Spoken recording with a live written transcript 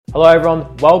Hello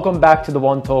everyone, welcome back to the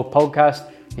One Talk podcast.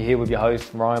 You're here with your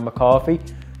host Ryan McCarthy.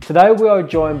 Today we are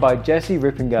joined by Jesse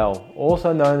Rippengale,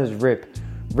 also known as Ripp.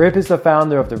 Ripp is the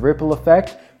founder of the Ripple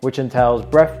Effect, which entails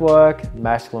breath work,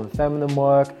 masculine feminine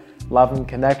work, love and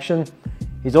connection.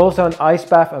 He's also an ice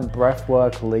bath and breath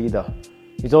work leader.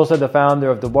 He's also the founder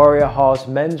of the Warrior Horse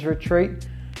Men's Retreat.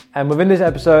 And within this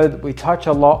episode, we touch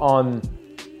a lot on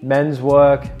men's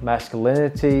work,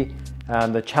 masculinity,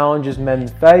 and the challenges men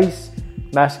face,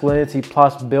 masculinity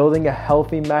plus building a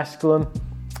healthy masculine,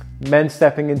 men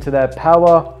stepping into their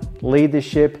power,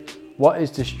 leadership, what is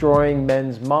destroying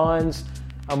men's minds,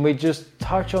 and we just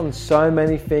touch on so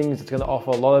many things that's going to offer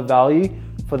a lot of value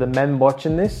for the men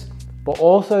watching this, but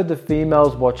also the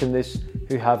females watching this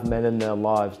who have men in their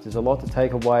lives. There's a lot to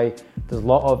take away. There's a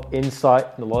lot of insight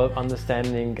and a lot of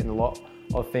understanding and a lot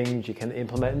of things you can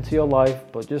implement into your life,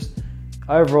 but just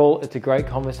overall, it's a great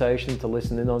conversation to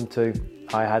listen in on to.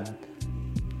 I had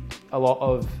a lot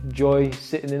of joy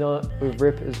sitting in on it with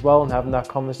Ripp as well and having that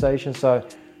conversation, so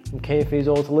I'm keen for you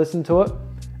all to listen to it.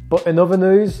 But in other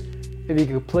news, if you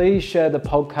could please share the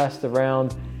podcast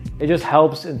around, it just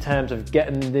helps in terms of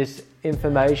getting this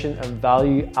information and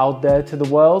value out there to the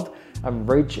world and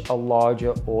reach a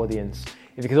larger audience.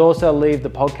 If you could also leave the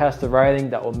podcast a rating,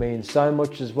 that will mean so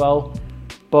much as well.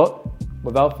 But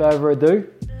without further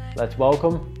ado, let's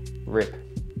welcome Ripp.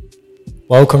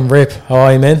 Welcome, Ripp. How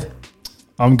are you, man?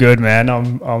 I'm good, man.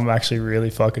 I'm actually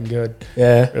really fucking good.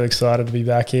 Yeah. Really excited to be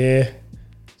back here.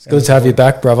 It's good to have you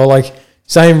back, brother. Like,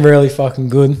 saying really fucking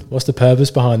good. What's the purpose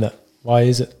behind that? Why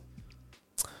is it?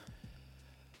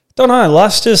 Don't know.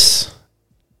 Life's just...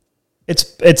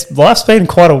 Life's been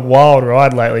quite a wild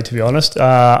ride lately, to be honest.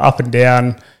 Up and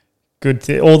down,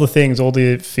 all the things, all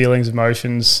the feelings,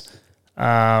 emotions.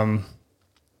 Like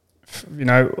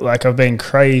I've been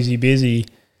crazy busy.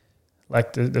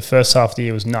 Like the first half of the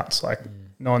year was nuts, like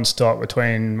non-stop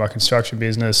between my construction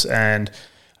business and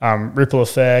Ripple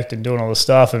Effect and doing all the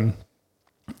stuff. And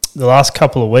the last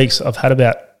couple of weeks, I've had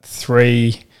about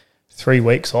three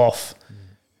weeks off,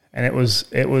 and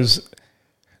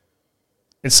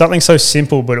it's something so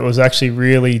simple, but it was actually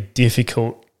really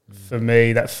difficult for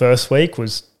me. That first week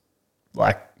was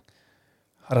like,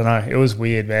 I don't know, it was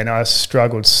weird, man. I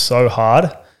struggled so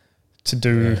hard to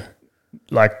do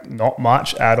like not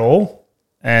much at all,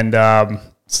 and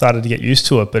started to get used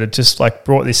to it. But it just like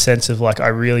brought this sense of like, I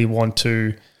really want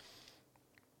to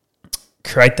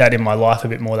create that in my life a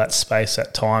bit more, that space,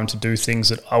 that time to do things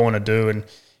that I want to do and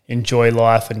enjoy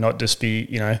life and not just be,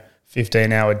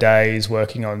 15-hour days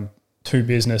working on 2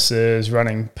 businesses,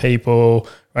 running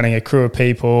a crew of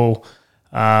people.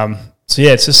 So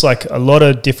yeah, it's just like a lot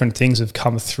of different things have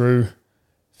come through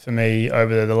for me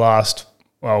over the last,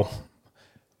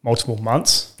 multiple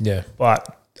months. Yeah.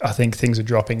 But I think things are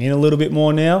dropping in a little bit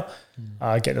more now,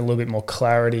 getting a little bit more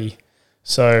clarity.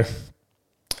 So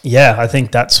yeah, I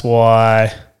think that's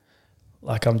why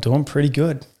like I'm doing pretty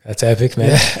good. That's epic, man.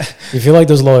 Yeah. You feel like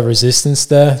there's a lot of resistance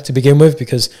there to begin with?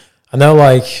 Because I know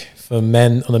like for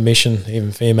men on a mission,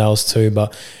 even females too,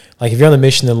 but like if you're on a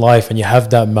mission in life and you have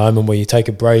that moment where you take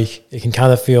a break, it can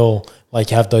kind of feel like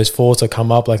you have those thoughts that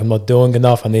come up, like I'm not doing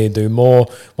enough, I need to do more.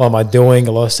 What am I doing?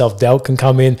 A lot of self-doubt can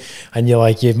come in, and you're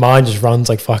like, your mind just runs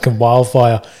like fucking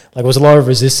wildfire. Like, was a lot of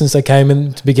resistance that came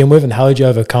in to begin with, and how did you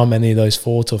overcome any of those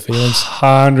thoughts or feelings?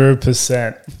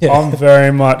 100%. Yeah. I'm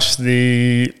very much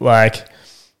the like,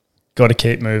 got to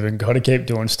keep moving, got to keep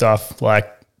doing stuff, like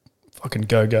fucking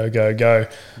go.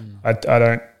 I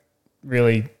don't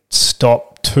really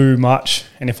stop too much,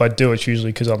 and if I do, it's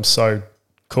usually because I'm so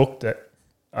cooked that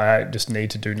I just need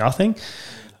to do nothing.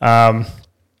 So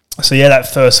yeah, that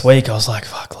first week I was like,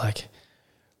 fuck, like,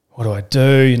 what do I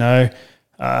do?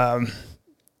 I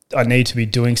need to be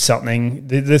doing something.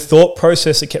 The thought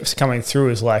process that kept coming through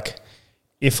is like,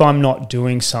 if I'm not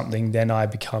doing something, then I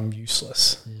become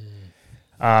useless.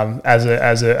 As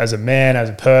a man, as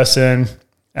a person,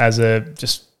 as a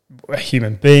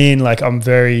human being. Like, I'm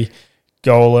very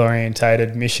goal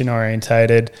orientated, mission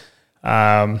orientated.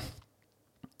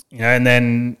 And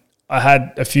then I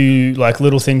had a few like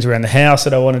little things around the house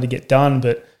that I wanted to get done,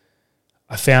 but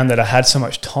I found that I had so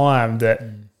much time that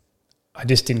I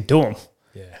just didn't do them.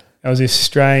 Yeah. It was this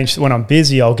strange, when I'm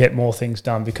busy, I'll get more things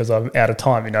done because I'm out of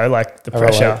time, like the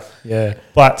pressure. Yeah.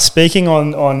 But speaking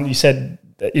on, you said,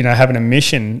 having a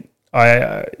mission,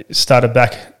 I started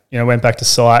back, went back to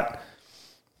site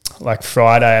like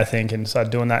Friday, I think, and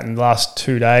started doing that. In the last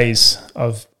 2 days,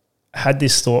 I've had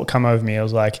this thought come over me. I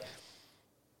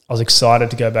was excited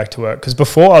to go back to work because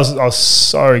before I was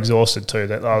so exhausted too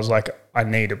that I was like, I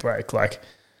need a break. Like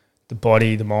the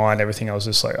body, the mind, everything. I was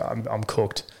just like, I'm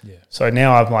cooked. Yeah. So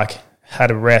now I'm like, had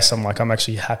a rest, I'm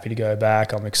actually happy to go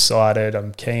back. I'm excited.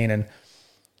 I'm keen. And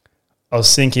I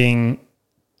was thinking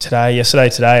today,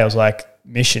 I was like,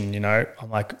 mission, I'm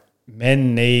like,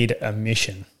 men need a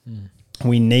mission.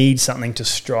 We need something to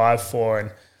strive for.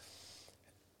 And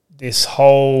this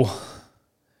whole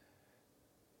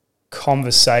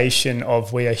conversation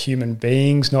of we are human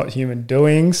beings, not human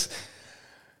doings.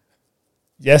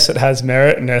 Yes, it has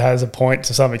merit and it has a point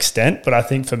to some extent, but I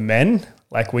think for men,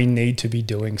 like, we need to be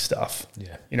doing stuff.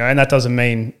 Yeah. And that doesn't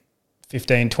mean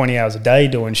 15, 20 hours a day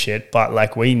doing shit, but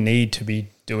like, we need to be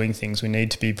doing things. We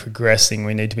need to be progressing.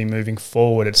 We need to be moving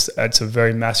forward. It's a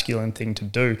very masculine thing to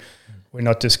do. We're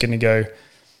not just going to go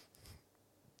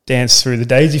dance through the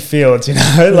daisy fields,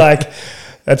 like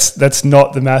that's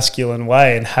not the masculine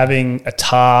way. And having a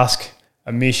task,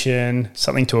 a mission,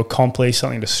 something to accomplish,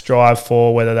 something to strive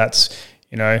for, whether that's,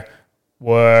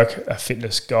 work, a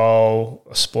fitness goal,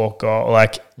 a sport goal,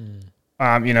 like,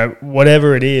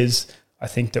 whatever it is, I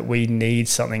think that we need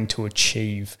something to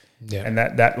achieve. Yeah. And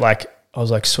that like, I was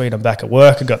like, sweet, I'm back at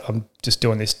work. I'm just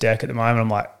doing this deck at the moment. I'm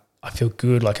like, I feel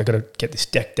good. Like, I got to get this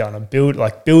deck done. I'm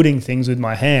building things with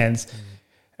my hands.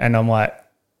 And I'm like,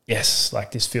 yes,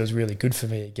 like, this feels really good for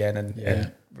me again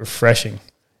and refreshing.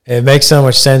 It makes so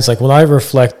much sense. Like, when I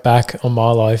reflect back on my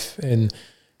life, and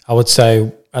I would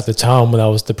say at the time when I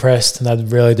was depressed and had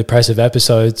really depressive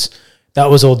episodes, that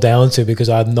was all down to because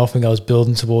I had nothing I was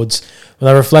building towards.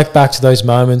 When I reflect back to those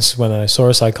moments when I saw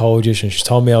a psychologist and she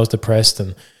told me I was depressed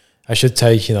and I should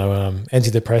take,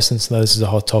 antidepressants. I know this is a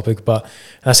hot topic, but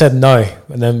I said no.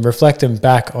 And then reflecting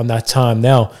back on that time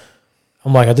now,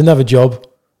 I'm like, I didn't have a job.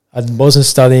 I wasn't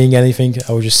studying anything.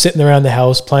 I was just sitting around the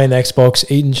house playing Xbox,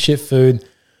 eating shit food.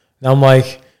 And I'm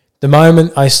like, the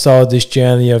moment I started this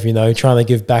journey of, trying to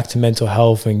give back to mental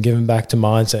health and giving back to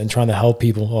mindset and trying to help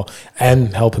people,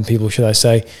 and helping people, should I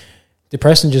say,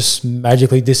 depression just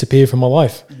magically disappeared from my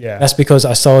life. Yeah. That's because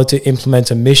I started to implement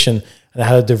a mission and I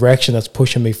had a direction that's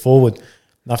pushing me forward.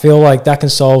 And I feel like that can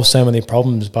solve so many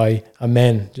problems by a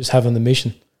man just having the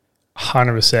mission.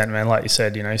 100%, man. Like you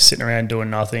said, sitting around doing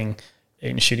nothing,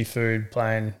 eating shitty food,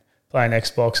 playing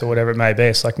Xbox or whatever it may be.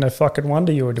 It's like, no fucking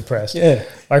wonder you were depressed. Yeah.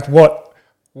 Like,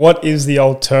 what is the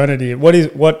alternative? What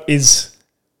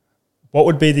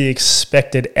would be the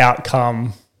expected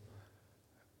outcome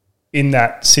in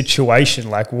that situation?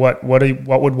 Like, what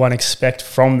would one expect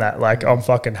from that? Like, I'm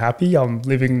fucking happy. I'm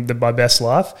living my best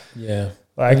life. Yeah.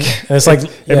 Like, and it's like,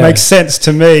 it makes sense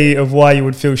to me of why you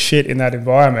would feel shit in that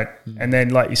environment. And then,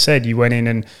 like you said, you went in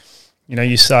and,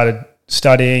 you started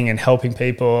studying and helping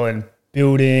people and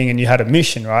building, and you had a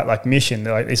mission, right? Like, mission,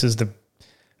 like, this is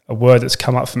a word that's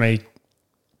come up for me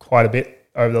quite a bit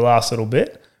over the last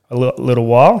little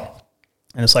while.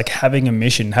 And it's like having a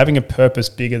mission, having a purpose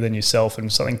bigger than yourself and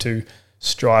something to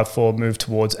strive for, move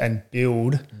towards and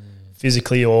build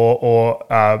physically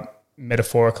or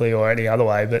metaphorically or any other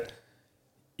way. But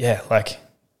yeah, like,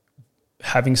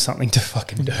 having something to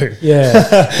fucking do.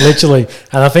 Yeah, literally.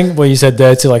 And I think what you said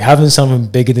there too, like, having something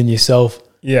bigger than yourself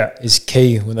is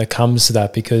key when it comes to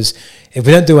that, because if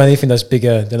we don't do anything that's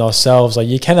bigger than ourselves, like,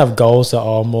 you can have goals that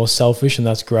are more selfish and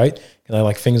that's great.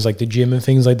 Like things like the gym and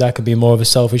things like that could be more of a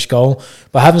selfish goal.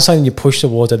 But having something you push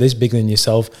towards that is bigger than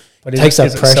yourself takes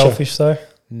that pressure. Is it selfish though?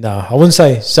 No, I wouldn't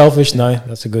say selfish. No,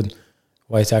 that's a good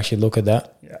way to actually look at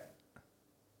that. Yeah.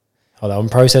 Hold on, I'm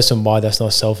processing why that's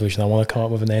not selfish and I want to come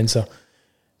up with an answer.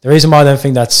 The reason why I don't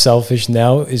think that's selfish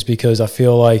now is because I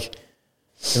feel like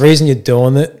the reason you're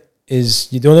doing it is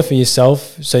you're doing it for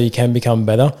yourself so you can become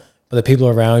better, but the people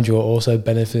around you are also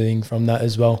benefiting from that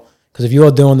as well. Because if you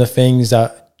are doing the things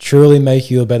that truly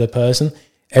make you a better person,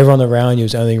 everyone around you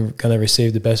is only going to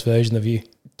receive the best version of you.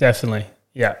 Definitely.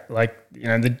 Yeah. Like,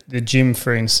 the gym,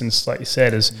 for instance, like you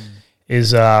said,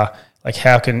 is like,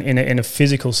 how can, in a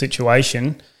physical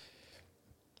situation,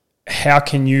 how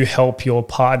can you help your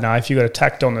partner if you got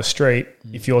attacked on the street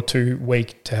if you're too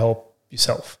weak to help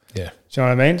yourself? Yeah. Do you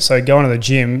know what I mean? So going to the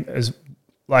gym is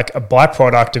like a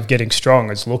byproduct of getting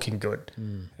strong is looking good.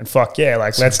 And fuck yeah,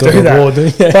 like, let's do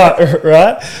that. But,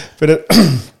 right? But,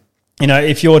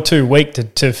 if you're too weak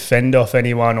to fend off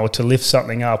anyone or to lift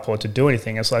something up or to do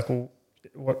anything, it's like, well,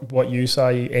 what use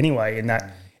are you anyway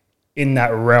in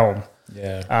that realm?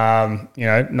 Yeah.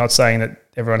 Not saying that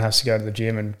everyone has to go to the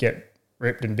gym and get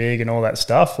ripped and big and all that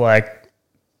stuff, like,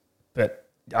 but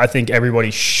I think everybody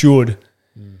should,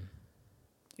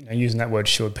 using that word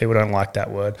should, people don't like that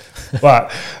word,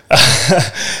 but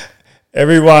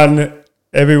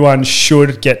everyone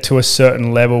should get to a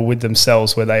certain level with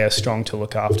themselves where they are strong to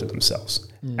look after themselves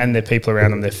and their people around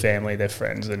them, their family, their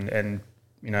friends, and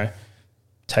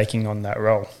taking on that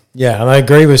role. Yeah, and I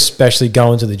agree with especially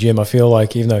going to the gym. I feel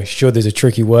like, even though should is a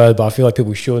tricky word, but I feel like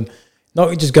people should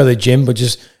not just go to the gym, but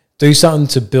just do something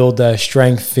to build their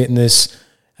strength, fitness,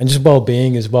 and just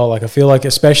well-being as well. Like I feel like,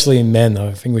 especially in men,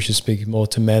 I think we should speak more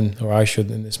to men, or I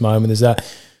should in this moment, is that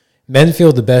men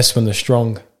feel the best when they're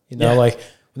strong. You know, like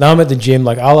when I'm at the gym,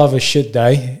 like I'll have a shit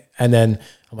day and then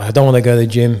I'm like, I don't want to go to the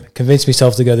gym, convince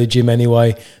myself to go to the gym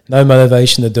anyway, no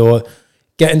motivation to do it.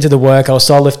 Get into the work, I'll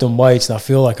start lifting weights and I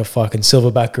feel like a fucking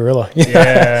silverback gorilla.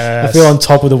 Yeah, I feel on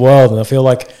top of the world and I feel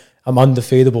like I'm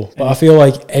undefeatable. But I feel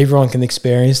like everyone can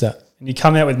experience that. And you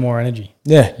come out with more energy.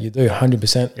 Yeah, you do,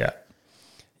 100%. Yeah.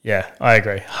 Yeah, I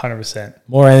agree, 100%.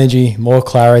 More energy, more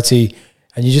clarity,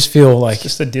 and you just feel like... It's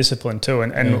just the discipline too.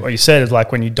 And what you said is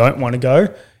like when you don't want to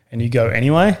go and you go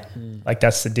anyway, like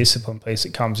that's the discipline piece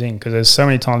that comes in, because there's so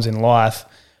many times in life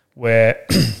where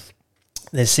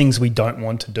there's things we don't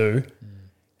want to do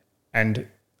and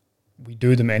we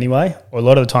do them anyway, or a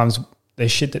lot of the times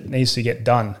there's shit that needs to get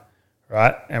done,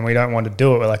 right? And we don't want to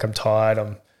do it. We're like, I'm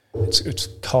tired, it's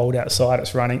cold outside,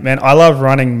 it's raining. Man, I love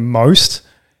running most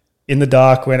in the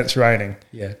dark when it's raining.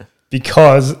 Yeah.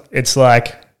 Because it's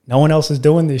like no one else is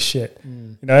doing this shit.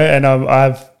 You know, and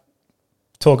I've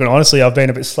talking honestly, I've been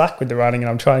a bit slack with the running and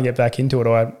I'm trying to get back into it,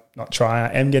 or I'm not trying,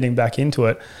 I am getting back into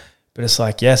it. But it's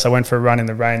like, yes, I went for a run in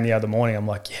the rain the other morning. I'm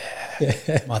like,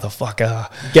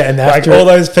 motherfucker. Getting after like all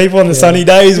those people on the sunny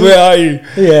days, where are you?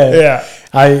 Yeah.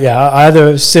 I had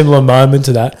a similar moment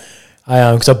to that.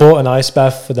 Because I bought an ice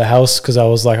bath for the house because I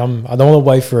was like, I don't want to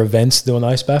wait for events to do an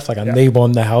ice bath. Like I need one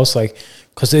in the house, like,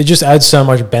 because it just adds so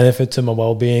much benefit to my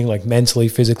well-being, like mentally,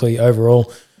 physically,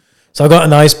 overall. So I got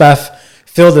an ice bath,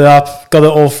 filled it up, got it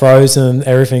all frozen and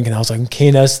everything. And I was like, I'm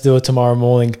keen as to do it tomorrow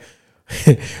morning.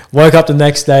 Woke up the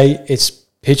next day, it's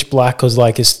pitch black because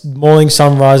like it's morning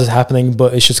sunrise is happening,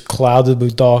 but it's just clouded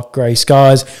with dark grey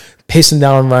skies, pissing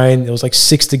down rain. It was like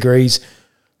 6 degrees.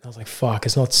 I was like, fuck,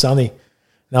 it's not sunny.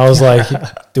 And I was like,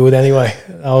 do it anyway.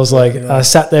 I was like, I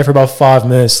sat there for about 5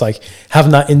 minutes, like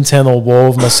having that internal war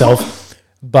with myself.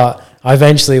 But I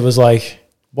eventually was like,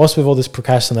 what's with all this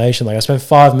procrastination? Like I spent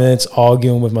 5 minutes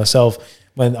arguing with myself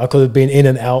when I could have been in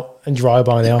and out and dry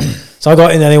by now. So I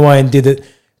got in anyway and did it.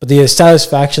 But the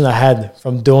satisfaction I had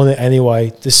from doing it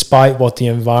anyway, despite what the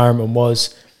environment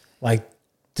was, like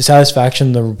the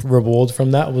satisfaction, the reward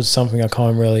from that was something I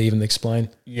can't really even explain.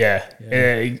 Yeah.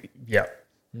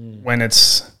 When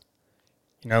it's,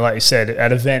 you know, like you said,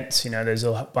 at events, you know, there's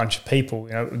a bunch of people,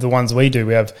 you know, the ones we do,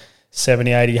 we have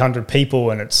 70, 80, 100 people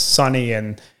and it's sunny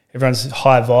and everyone's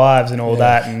high vibes and all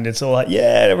that. And it's all like,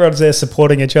 everyone's there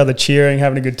supporting each other, cheering,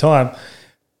 having a good time.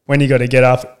 When you got to get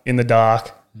up in the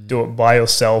dark, do it by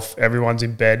yourself, everyone's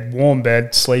in bed, warm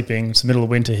bed, sleeping, it's the middle of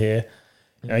winter here.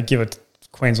 You know, give it,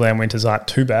 Queensland winters aren't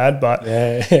too bad, but,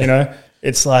 you know,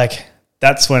 it's like,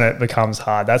 that's when it becomes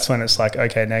hard. That's when it's like,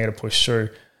 okay, now I got to push through.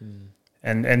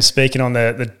 And speaking on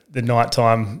the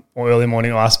nighttime or early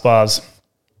morning ice baths,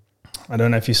 I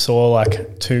don't know if you saw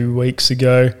like 2 weeks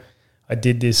ago, I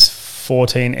did this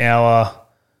 14-hour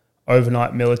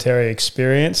overnight military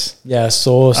experience. Yeah, I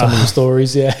saw some of the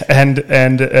stories, And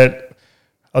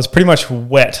I was pretty much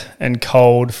wet and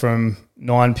cold from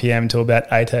 9 p.m. till about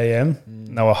 8 a.m.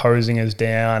 And they were hosing us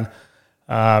down,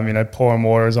 you know, pouring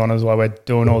waters on us while we're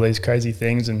doing all these crazy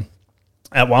things. And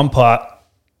at one part,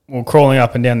 we were crawling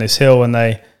up and down this hill and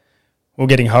they were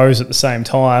getting hosed at the same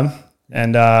time.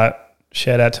 And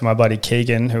shout out to my buddy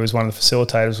Keegan, who was one of the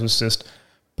facilitators, was just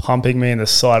pumping me in the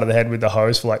side of the head with the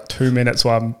hose for like 2 minutes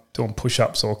while I'm doing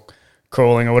push-ups or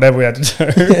crawling or whatever we had to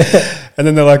do. And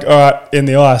then they're like, all right, in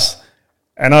the ice.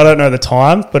 And I don't know the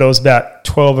time, but it was about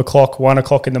 12 o'clock, 1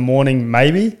 o'clock in the morning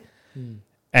maybe,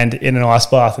 and in an ice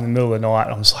bath in the middle of the night.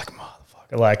 I was like,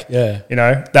 motherfucker, like, you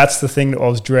know, that's the thing that I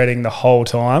was dreading the whole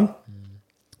time.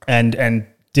 And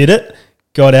did it,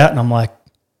 got out, and I'm like,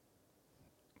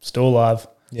 still alive,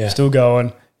 still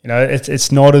going. You know,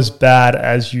 it's not as bad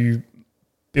as you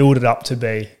build it up to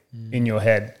be in your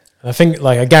head. I think,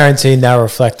 like, I guarantee now,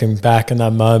 reflecting back in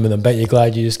that moment, I bet you're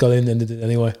glad you just got in and did it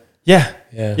anyway. Yeah.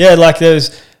 Like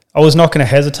I was not going to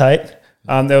hesitate.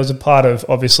 There was a part of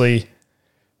obviously,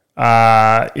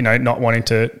 you know, not wanting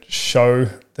to show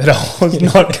that I was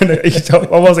not going to.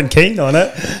 I wasn't keen on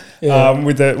it.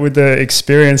 With the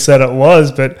experience that it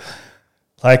was, but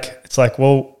like it's like,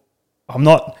 well, I'm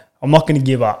not going to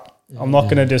give up. I'm not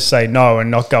going to just say no and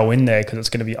not go in there because it's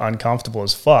going to be uncomfortable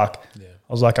as fuck.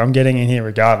 I was like, I'm getting in here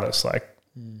regardless, like,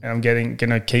 and I'm going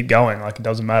to keep going. Like, it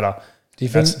doesn't matter.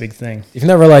 That's the big thing. Do you think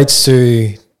that relates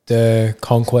to the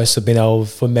conquest of being able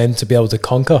for men to be able to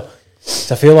conquer?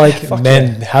 So I feel like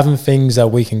men having things that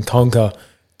we can conquer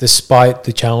despite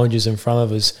the challenges in front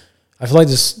of us. I feel like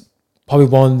there's probably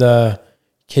one of the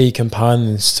key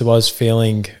components to us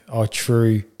feeling our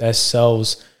true best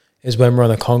selves is when we're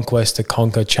on a conquest to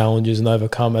conquer challenges and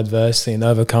overcome adversity and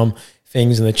overcome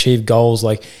things and achieve goals.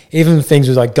 Like even things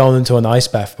with like going into an ice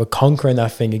bath, but conquering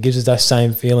that thing, it gives us that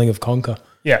same feeling of conquer.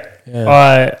 Yeah.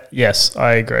 Yes,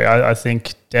 I agree. I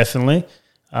think definitely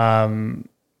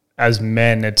as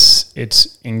men,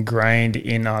 it's ingrained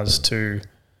in us to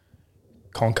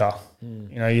conquer.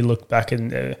 You know, you look back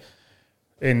in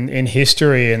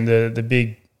history and the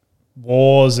big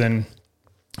wars and,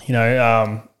 you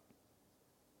know,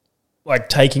 like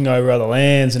taking over other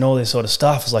lands and all this sort of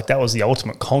stuff is like that was the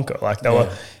ultimate conquer. Like they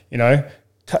were, you know,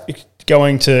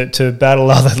 going to battle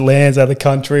other lands, other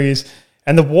countries,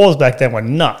 and the wars back then were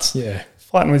nuts. Yeah,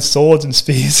 fighting with swords and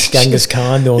spears. Genghis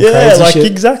Khan doing crazy like shit.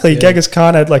 Exactly. Yeah. Genghis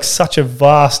Khan had like such a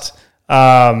vast,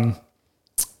 what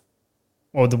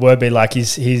would the word be, like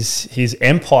his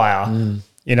empire.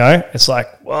 You know, it's like,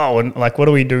 whoa, and like what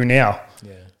do we do now?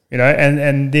 You know,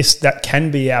 and that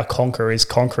can be our conquer, is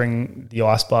conquering the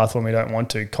ice bath when we don't want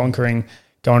to, conquering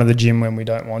going to the gym when we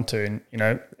don't want to. And, you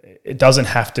know, it doesn't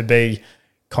have to be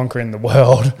conquering the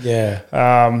world. Yeah.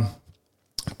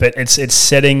 But it's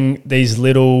setting these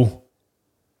little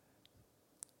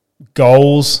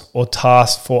goals or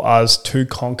tasks for us to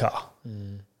conquer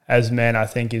as men, I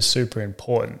think is super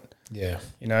important. Yeah.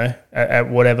 You know, at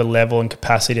whatever level and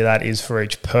capacity that is for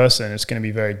each person, it's going to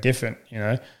be very different, you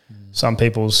know. Some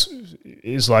people's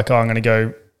is like, oh, I'm going to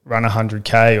go run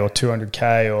 100K or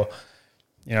 200K, or,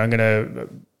 you know, I'm going to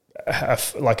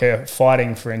have like a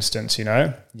fighting, for instance, you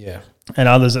know. Yeah. And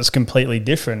others, it's completely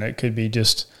different. It could be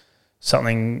just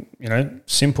something, you know,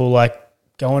 simple like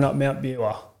going up Mount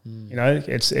Buer. You know,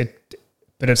 it's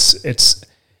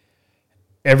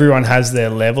everyone has their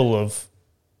level of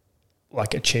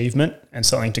like achievement and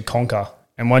something to conquer.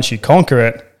 And once you conquer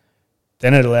it,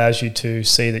 then it allows you to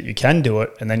see that you can do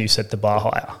it, and then you set the bar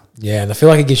higher. Yeah, and I feel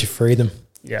like it gives you freedom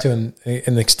to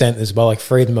an extent as well, like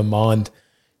freedom of mind,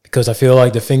 because I feel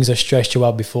like the things that stressed you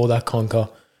out before that conquer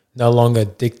no longer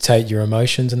dictate your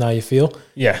emotions and how you feel.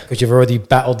 Yeah. Because you've already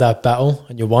battled that battle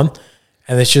and you won.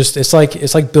 And it's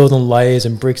like building layers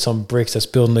and bricks on bricks that's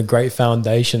building a great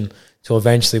foundation to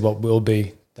eventually what will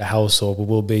be the house or what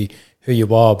will be who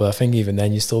you are. But I think even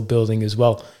then you're still building as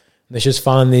well. It's just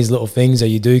find these little things that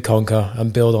you do conquer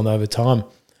and build on over time.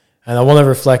 And I want to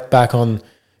reflect back on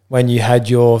when you had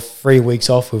your 3 weeks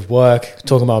off with work,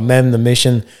 talking about men, the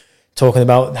mission, talking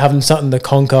about having something to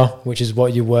conquer, which is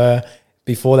what you were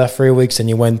before that 3 weeks, and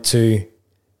you went to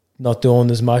not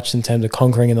doing as much in terms of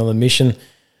conquering another mission.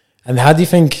 And how do you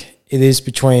think it is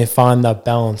between finding that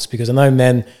balance? Because I know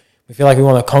men, we feel like we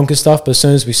want to conquer stuff, but as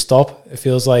soon as we stop, it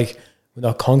feels like we're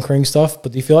not conquering stuff.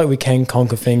 But do you feel like we can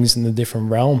conquer things in a different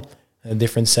realm? A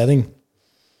different setting?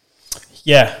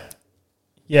 Yeah,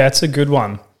 it's a good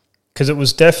one, because it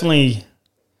was definitely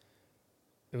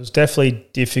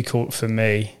difficult for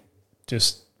me,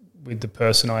 just with the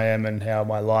person I am and how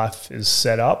my life is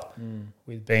set up,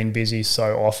 with being busy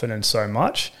so often and so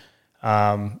much,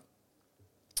 and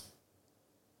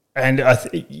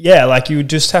like you would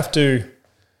just have to.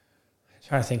 I'm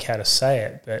trying to think how to say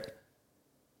it, but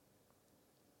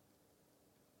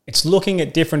it's looking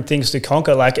at different things to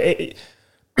conquer. Like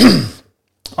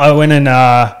I went and,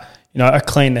 I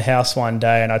cleaned the house one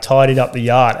day and I tidied up the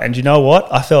yard. And you know what?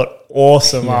 I felt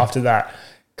awesome after that,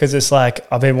 because it's like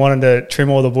I've been wanting to trim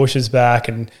all the bushes back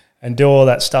and do all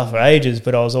that stuff for ages,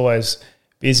 but I was always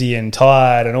busy and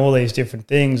tired and all these different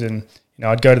things. And, you know,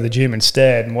 I'd go to the gym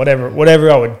instead and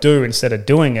whatever I would do instead of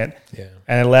doing it. Yeah.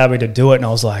 And it allowed me to do it. And I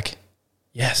was like,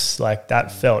 yes, like that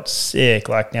felt sick.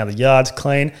 Like now the yard's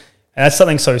clean. And that's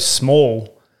something so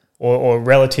small or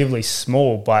relatively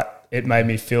small, but it made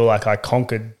me feel like I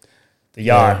conquered the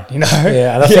yard, you know?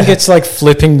 Yeah, and I think it's like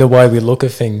flipping the way we look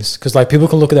at things, because like people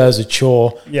can look at that as a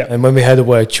chore. Yeah. And when we hear the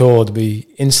word chore, we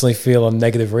instantly feel a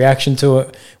negative reaction to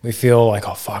it. We feel like,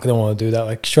 oh, fuck, I don't want to do that.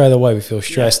 Like straight away we feel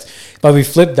stressed. Yeah. But we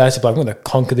flip that, it's like, I'm going to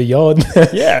conquer the yard.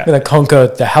 Yeah. I'm going to conquer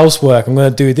the housework. I'm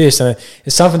going to do this. And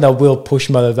it's something that will push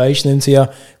motivation into you,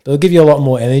 but it'll give you a lot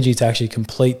more energy to actually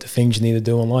complete the things you need to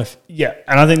do in life. Yeah.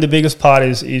 And I think the biggest part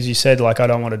is you said, like, I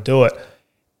don't want to do it.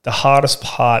 The hardest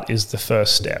part is the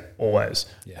first step, always.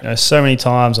 Yeah. You know, so many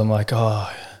times I'm like, oh,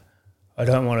 I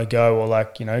don't want to go, or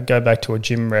like, you know, go back to a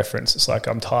gym reference. It's like,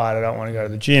 I'm tired, I don't want to go to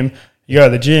the gym. You go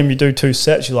to the gym, you do 2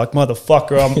 sets, you're like,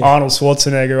 motherfucker, I'm Arnold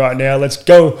Schwarzenegger right now, let's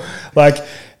go. Like,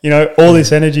 you know, all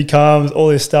this energy comes, all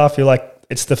this stuff. You're like,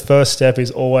 it's the first step is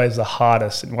always the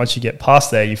hardest. And once you get past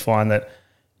there, you find that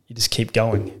you just keep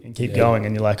going and keep going.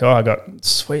 And you're like, oh, I got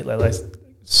sweet, let's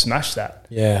smash that.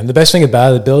 Yeah, and the best thing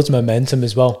about it builds momentum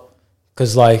as well,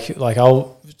 because like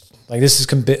Like this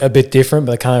is a bit different,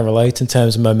 but I kind of relate in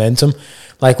terms of momentum.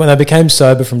 Like when I became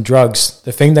sober from drugs,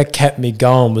 the thing that kept me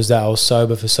going was that I was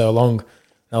sober for so long.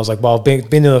 And I was like, well, I've been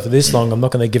in it for this long. I'm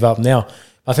not going to give up now.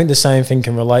 I think the same thing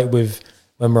can relate with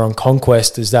when we're on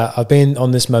conquest, is that I've been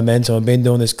on this momentum. I've been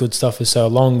doing this good stuff for so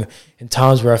long. In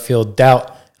times where I feel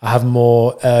doubt, I have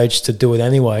more urge to do it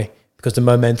anyway because the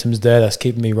momentum's there that's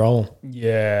keeping me rolling.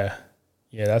 Yeah.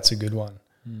 Yeah, that's a good one.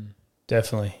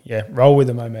 Definitely. Yeah, roll with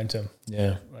the momentum.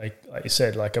 Yeah. Like you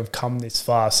said, like I've come this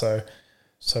far, so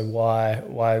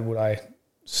why would I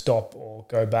stop or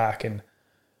go back? And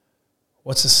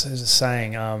what's this is a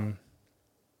saying?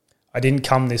 I didn't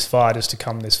come this far just to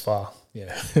come this far.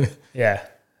 Yeah. Yeah.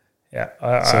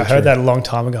 I heard that a long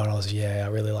time ago, and I was I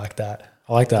really like that.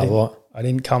 I like that a lot. I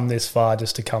didn't come this far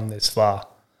just to come this far.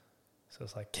 So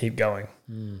it's like, keep going.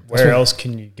 Where else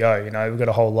can you go? You know, we've got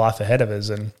a whole life ahead of us,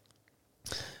 and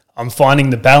I'm finding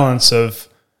the balance of.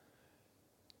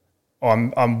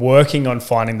 I'm working on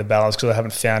finding the balance because I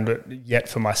haven't found it yet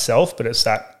for myself, but it's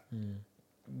that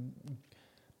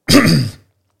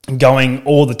going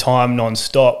all the time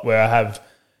non-stop where I have,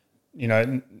 you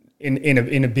know,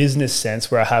 in a business sense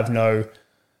where I have no,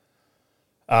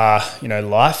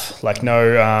 life, like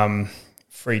no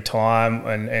free time.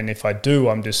 And if I do,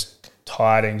 I'm just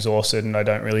tired and exhausted and I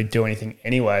don't really do anything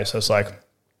anyway. So it's like,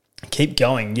 keep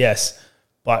going, yes.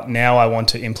 But now I want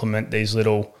to implement these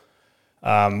little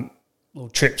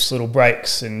trips, little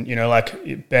breaks. And, you know,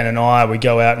 like Ben and I, we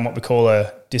go out in what we call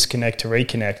a disconnect to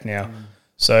reconnect now.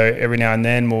 So every now and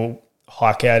then we'll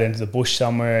hike out into the bush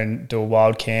somewhere and do a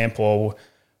wild camp, or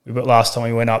last time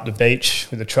we went up the beach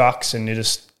with the trucks, and you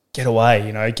just get away,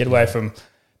 you know, get away from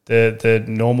the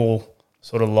normal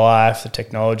sort of life, the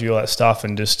technology, all that stuff,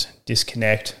 and just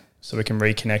disconnect so we can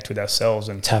reconnect with ourselves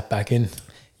and tap back in.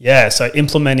 Yeah, so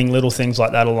implementing little things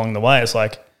like that along the way. It's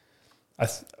like,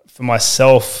 for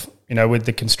myself, you know, with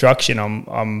the construction,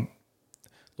 I'm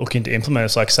looking to implement.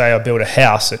 It's like, say I build a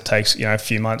house, it takes, you know, a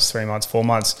few months, 3 months, 4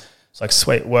 months. It's like,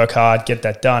 sweet, work hard, get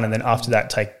that done, and then after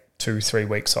that, take 2-3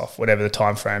 weeks off, whatever the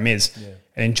time frame is,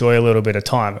 and enjoy a little bit of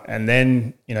time, and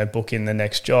then, you know, book in the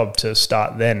next job to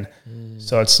start then.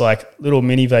 So it's like little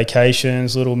mini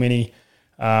vacations, little mini.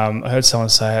 I heard someone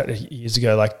say it years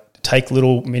ago, like, take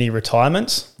little mini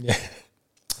retirements. Yeah.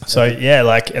 So yeah,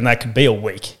 like, and that could be a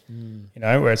week, you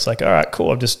know, where it's like, all right,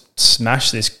 cool, I've just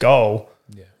smashed this goal.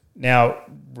 Yeah. Now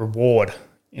reward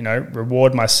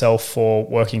myself for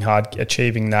working hard,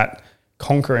 achieving that,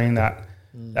 conquering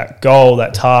that goal,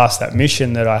 that task, that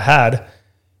mission that I had.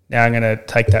 Now I'm going to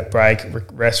take that break,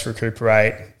 rest,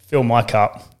 recuperate, fill my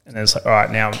cup. And then it's like, all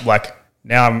right,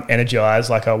 now I'm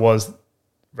energized like I was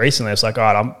recently. It's like,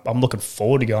 all right, I'm looking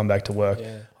forward to going back to work.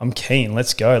 Yeah. I'm keen.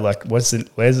 Let's go. Like, where's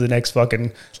the next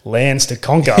fucking lands to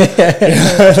conquer?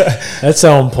 That's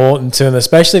so important too, and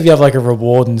especially if you have like a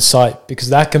reward in sight, because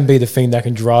that can be the thing that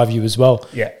can drive you as well.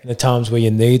 Yeah. In the times where you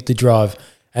need the drive.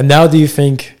 And now, do you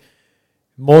think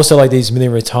more so like these mini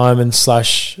retirement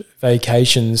 /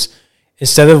 vacations,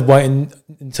 instead of waiting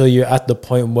until you're at the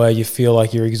point where you feel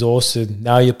like you're exhausted,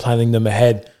 now you're planning them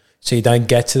ahead so you don't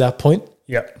get to that point?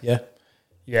 Yep. Yeah.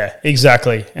 Yeah,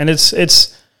 exactly. And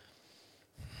it's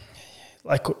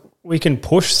like we can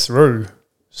push through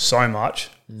so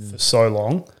much for so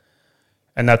long,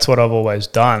 and that's what I've always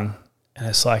done. And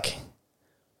it's like,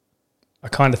 I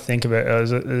kind of think of it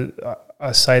as,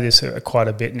 I say this quite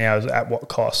a bit now, is at what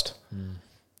cost?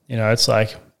 You know, it's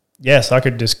like, yes, I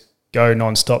could just go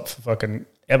nonstop for fucking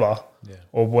ever,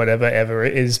 or whatever ever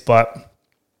it is, but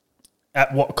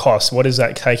at what cost? What is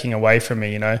that taking away from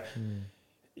me, you know?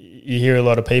 You hear a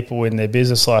lot of people in their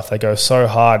business life, they go so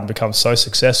hard and become so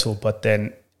successful, but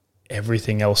then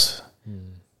everything else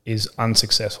is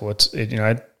unsuccessful. You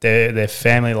know, their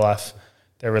family life,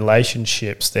 their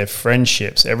relationships, their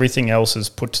friendships, everything else is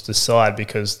put to the side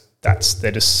because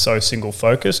they're just so single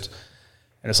focused.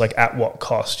 And it's like, at what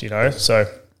cost, you know? So,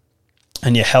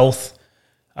 and your health,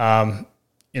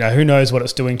 you know, who knows what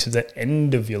it's doing to the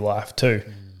end of your life too.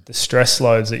 The stress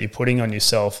loads that you're putting on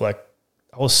yourself. Like,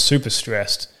 I was super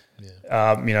stressed,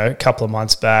 you know, a couple of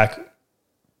months back,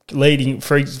 leading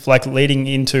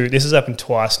into, this has happened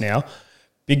twice now,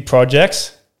 big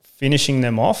projects, finishing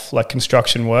them off, like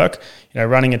construction work, you know,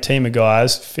 running a team of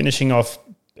guys, finishing off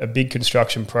a big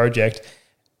construction project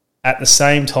at the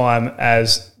same time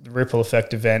as the Ripple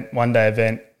Effect event, one-day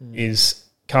event is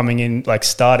coming in, like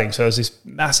starting. So there's this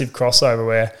massive crossover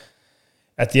where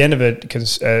at the end of it,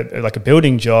 like a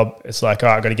building job, it's like, all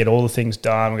right, I've got to get all the things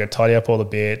done. We've got to tidy up all the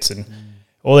bits and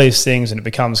all these things, and it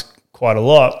becomes quite a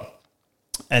lot.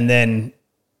 And then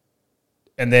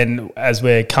as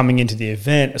we're coming into the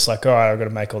event, it's like, all right, I've got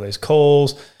to make all these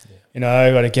calls. you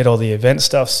know, got to get all the event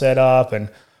stuff set up and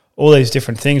all these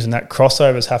different things. And that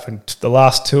crossovers happened the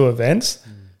last 2 events.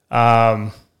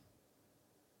 No,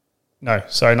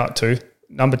 sorry, not 2.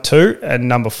 Number 2 and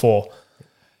number 4.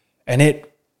 And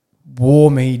it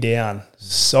wore me down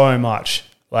so much.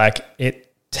 Like,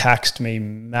 it taxed me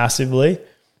massively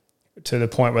to the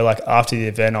point where, like, after the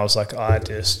event, I was like,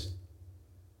 after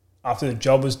the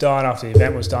job was done, after the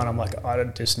event was done, I'm like, I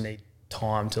just need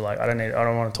time to, like, I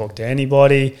don't want to talk to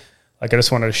anybody. Like, I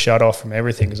just wanted to shut off from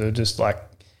everything because it was just like,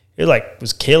 it like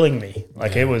was killing me.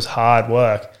 Like, it was hard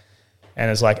work. And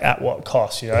it's like, at what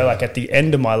cost, you know? Like, at the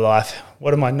end of my life,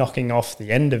 what am I knocking off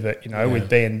the end of it, you know, with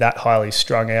being that highly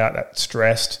strung out, that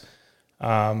stressed?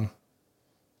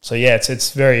 So, yeah,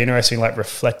 it's very interesting, like,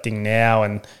 reflecting now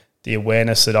and the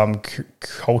awareness that I'm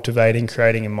cultivating,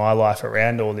 creating in my life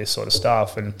around all this sort of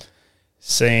stuff, and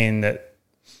seeing that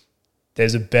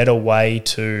there's a better way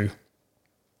to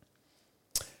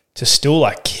still,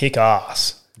 like, kick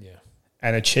ass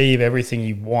and achieve everything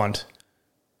you want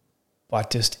by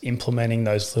just implementing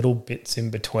those little bits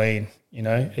in between, you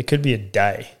know. It could be a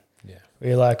day where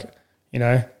you're like, you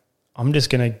know, I'm just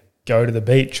going to go to the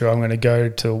beach, or I'm going to go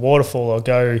to a waterfall, or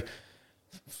go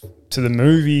to the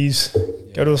movies,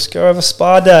 go have a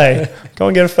spa day, go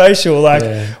and get a facial,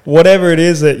 like whatever it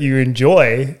is that you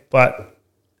enjoy, but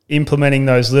implementing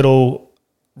those little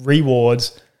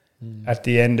rewards at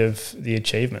the end of the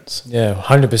achievements. Yeah,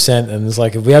 100%. And it's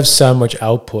like, if we have so much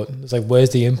output, it's like,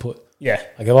 where's the input? Yeah.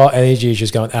 Like, if our energy is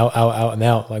just going out, and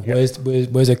out, like,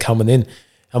 where's it coming in?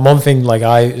 And one thing, like,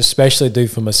 I especially do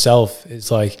for myself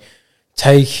is, like,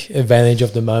 take advantage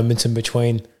of the moments in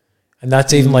between. And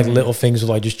that's even like little things of,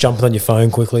 like, just jumping on your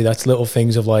phone quickly. That's little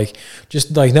things of, like,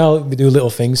 just like, now we do little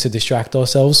things to distract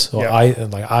ourselves. Or I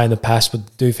in the past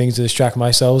would do things to distract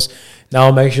myself. Now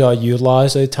I'll make sure I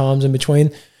utilize those times in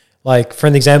between. Like, for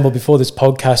an example, before this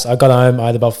podcast, I got home, I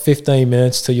had about 15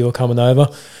 minutes till you were coming over.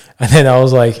 And then I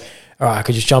was like, all right, I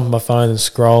could just jump on my phone and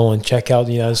scroll and check out,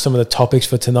 you know, some of the topics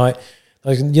for tonight.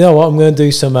 Like, you know what, I'm going to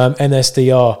do some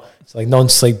NSDR. It's like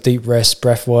non-sleep, deep rest,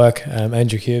 breath work.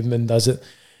 Andrew Huberman does it.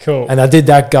 Cool. And I did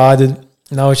that guided,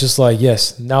 and I was just like,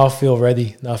 yes, now I feel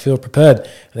ready. Now I feel prepared.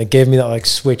 And it gave me that, like,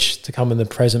 switch to come in the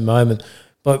present moment.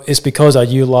 But it's because I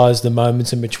utilized the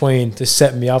moments in between to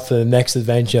set me up for the next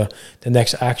adventure, the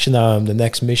next action item, the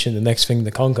next mission, the next thing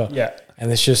to conquer. Yeah.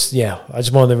 And it's just, I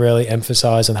just wanted to really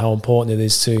emphasize on how important it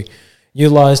is to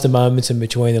utilize the moments in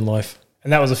between in life.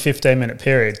 And that was a 15-minute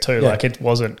period too. Like, it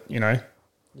wasn't, you know,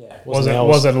 wasn't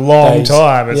a long days.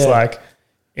 time. It's like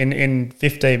in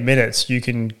 15 minutes you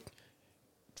can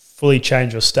fully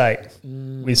change your state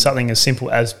with something as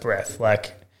simple as breath,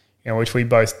 like, you know, which we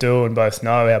both do and both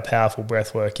know how powerful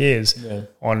breath work is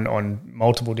on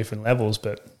multiple different levels.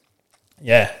 But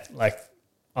like,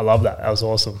 I love that. That was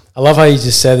awesome. I love how you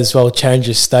just said as well, change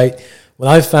your state. When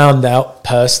I found out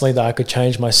personally that I could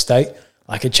change my state,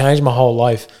 I could change my whole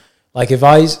life. Like, if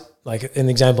I, like, an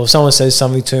example, if someone says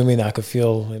something to me and I could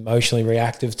feel emotionally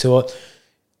reactive to it,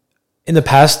 in the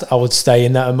past, I would stay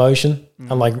in that emotion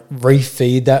and, like,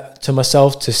 refeed that to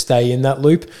myself to stay in that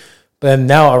loop. But then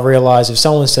now I realize if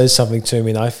someone says something to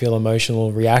me and I feel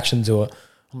emotional reaction to it,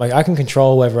 I'm like, I can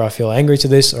control whether I feel angry to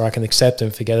this or I can accept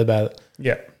and forget about it.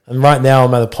 Yeah. And right now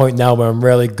I'm at a point now where I'm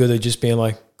really good at just being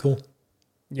like, cool.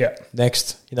 Yeah.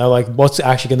 Next. You know, like, what's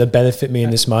actually going to benefit me in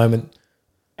this moment?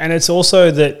 And it's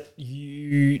also that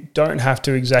you don't have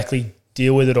to exactly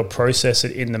deal with it or process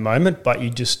it in the moment, but you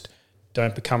just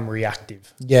don't become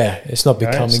reactive. Yeah, it's not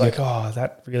becoming... It's like, oh,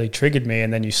 that really triggered me,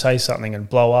 and then you say something and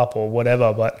blow up or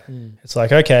whatever, but it's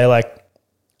like, okay, like,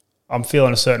 I'm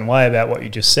feeling a certain way about what you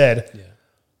just said. Yeah.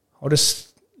 I'll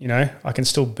just, you know, I can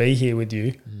still be here with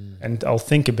you and I'll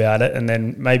think about it, and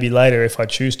then maybe later, if I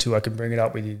choose to, I can bring it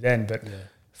up with you then, but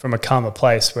from a calmer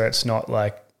place where it's not,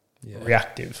 like,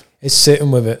 reactive. It's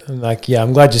sitting with it. And, like,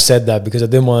 I'm glad you said that, because I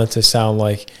didn't want it to sound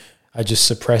like I just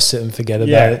suppress it and forget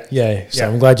about it. Yeah. So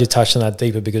I'm glad you touched on that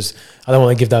deeper, because I don't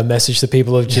want to give that message to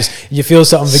people of just, you feel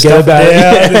something, forget about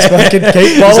it. Just fucking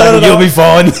keep following it. You'll be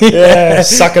fine.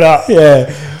 Suck it up.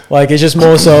 Yeah. Like, it's just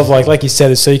more so of, like you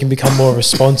said, it's so you can become more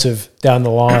responsive down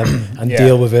the line and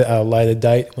deal with it at a later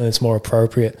date when it's more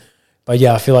appropriate. But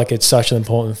I feel like it's such an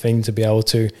important thing to be able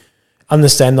to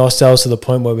understand ourselves to the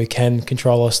point where we can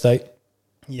control our state.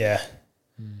 Yeah.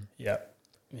 Yeah.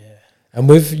 And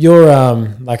with your,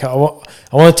 like, I want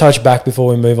to touch back before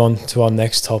we move on to our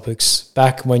next topics.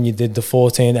 Back when you did the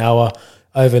 14-hour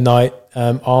overnight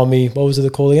army, what was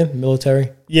it called again?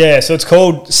 Military? Yeah, so it's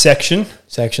called Section.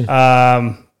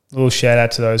 Little shout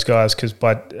out to those guys, because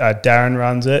Darren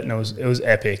runs it, and it was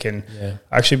epic. And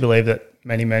I actually believe that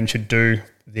many men should do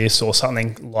this or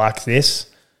something like this.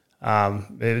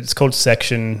 It's called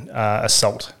section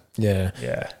assault. Yeah.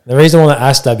 Yeah. The reason I want to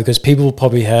ask that, because people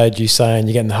probably heard you saying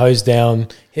you're getting the hose down,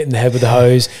 hitting the head with the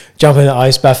hose, jumping in the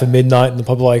ice bath at midnight, and they're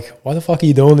probably like, why the fuck are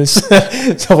you doing this?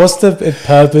 So what's the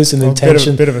purpose and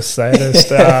intention? A bit of a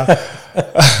sadist. I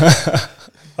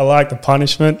like the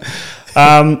punishment.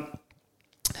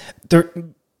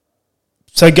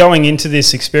 So going into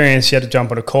this experience, you had to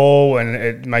jump on a call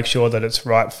and make sure that it's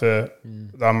right that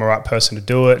I'm the right person to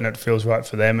do it and it feels right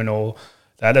for them and all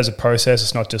that as a process.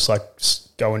 It's not just like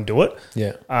just go and do it.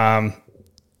 Yeah.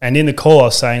 And in the call, I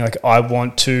was saying like I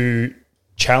want to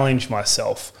challenge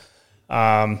myself.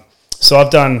 So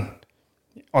I've done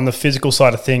on the physical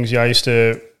side of things. I used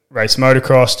to race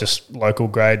motocross, just local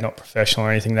grade, not professional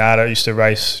or anything like that. I used to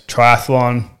race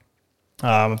triathlon.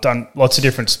 I've done lots of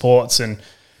different sports and,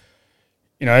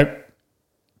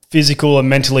 physical and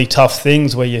mentally tough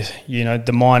things where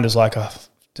the mind is like,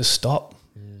 just stop,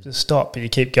 but you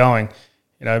keep going.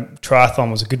 Triathlon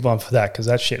was a good one for that because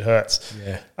that shit hurts.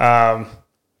 Yeah.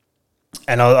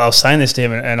 And I was saying this to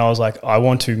him and I was like, I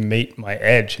want to meet my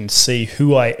edge and see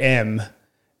who I am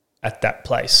at that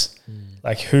place.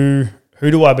 Like who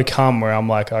do I become where I'm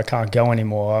like, I can't go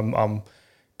anymore. I'm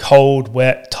cold,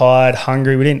 wet, tired,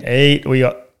 hungry. We didn't eat. We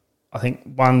got, I think,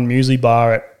 one muesli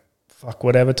bar at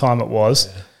whatever time it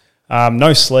was. Yeah.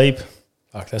 No sleep.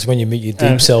 Fuck, that's when you meet your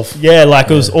deep self. Yeah, it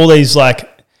was all these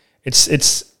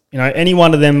it's any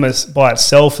one of them by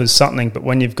itself is something, but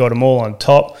when you've got them all on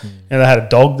top, they had a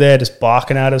dog there just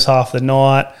barking at us half the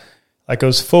night. Like it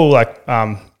was full we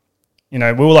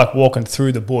were like walking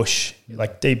through the bush,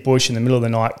 like deep bush in the middle of the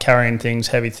night, carrying things,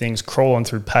 heavy things, crawling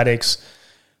through paddocks.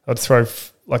 I'd throw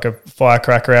like a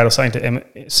firecracker out or something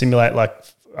to simulate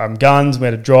guns,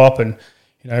 where to drop and,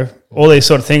 all these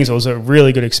sort of things. It was a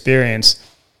really good experience,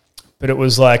 but it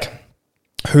was like,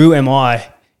 who am I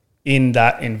in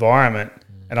that environment?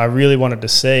 And I really wanted to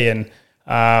see, and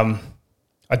I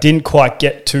didn't quite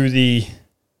get to the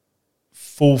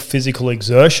full physical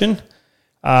exertion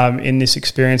in this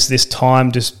experience this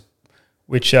time,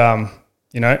 which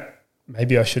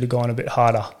maybe I should have gone a bit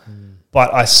harder.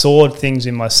 But I saw things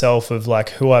in myself of like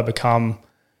who I become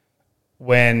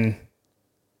when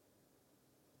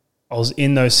I was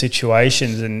in those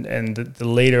situations and the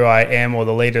leader I am or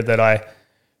the leader that I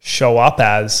show up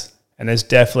as. And it's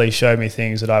definitely showed me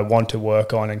things that I want to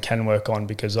work on and can work on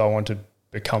because I want to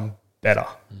become better.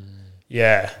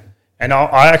 Yeah. And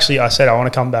I said I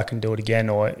want to come back and do it again,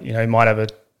 or, might have a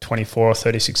 24 or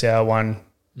 36 hour one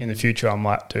in the future. I'm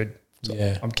like, dude,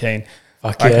 I'm keen.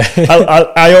 Fuck yeah.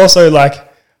 I also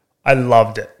I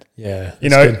loved it. Yeah.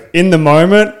 Good. In the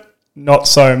moment, not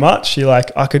so much. You're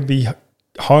like, I could be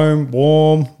home,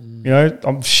 warm,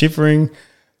 I'm shivering,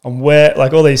 I'm wet,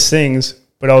 like all these things,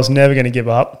 but I was never going to give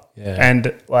up. Yeah.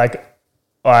 And I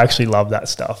actually love that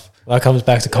stuff. Well, that comes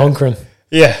back to conquering.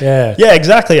 Yeah. Yeah. Yeah,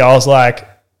 exactly. I was like,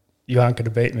 you aren't going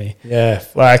to beat me. Yeah.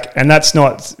 And that's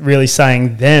not really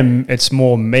saying them, it's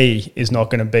more me is not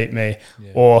going to beat me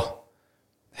or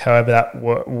however that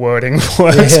wording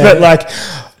works. Yeah. But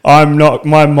I'm not,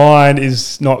 my mind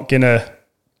is not going to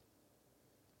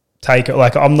take it.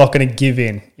 I'm not going to give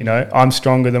in, I'm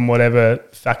stronger than whatever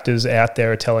factors out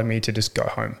there are telling me to just go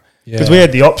home. Because we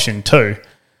had the option too.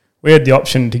 We had the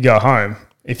option to go home.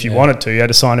 If you wanted to, you had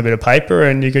to sign a bit of paper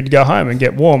and you could go home and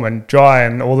get warm and dry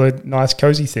and all the nice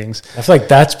cozy things. I feel like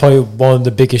that's probably one of the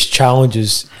biggest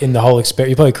challenges in the whole experience.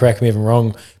 You probably correct me if I'm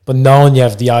wrong, but knowing you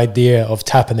have the idea of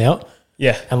tapping out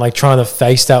and trying to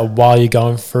face that while you're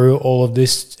going through all of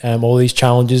this, all these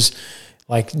challenges,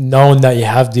 knowing that you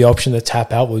have the option to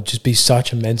tap out would just be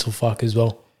such a mental fuck as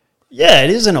well. Yeah, it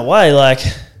is in a way.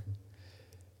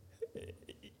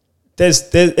 There's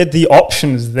the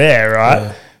options there, right?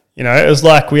 Yeah. It was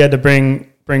like we had to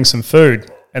bring some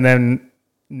food, and then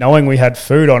knowing we had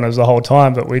food on us the whole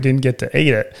time, but we didn't get to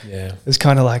eat it. Yeah, it's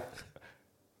kind of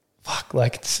fuck,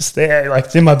 it's just there,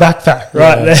 it's in my backpack,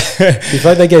 right there. You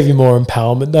feel like they gave you more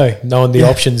empowerment though, knowing the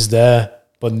options there,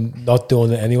 but not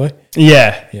doing it anyway.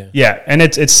 Yeah, and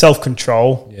it's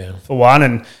self-control for one,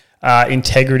 and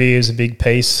integrity is a big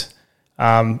piece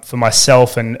for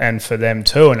myself and for them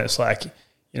too. And it's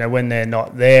when they're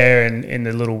not there and in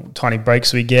the little tiny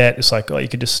breaks we get, it's you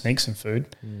could just sneak some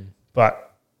food,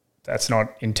 but that's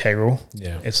not integral.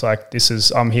 Yeah.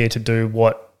 It's I'm here to do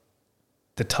what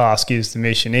the task is, the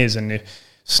mission is, and if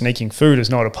sneaking food is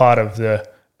not a part of the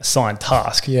assigned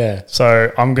task. Yeah.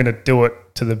 So I'm going to do it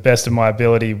to the best of my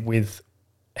ability with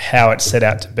how it's set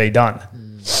out to be done.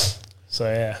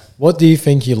 So, yeah. What do you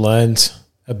think you learned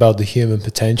about the human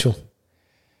potential?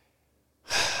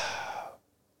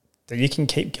 That you can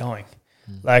keep going.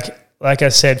 like I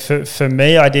said, for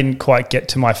me, I didn't quite get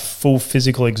to my full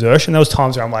physical exertion. There was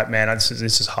times where I'm like, man, this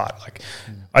is hard. Like,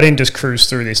 I didn't just cruise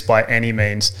through this by any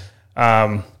means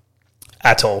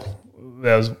at all. We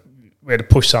had to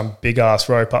push some big ass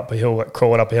rope up a hill, like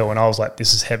crawl up a hill, and I was like,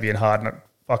 this is heavy and hard, and it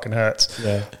fucking hurts.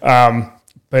 Yeah.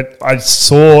 But I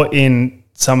saw in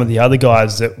some of the other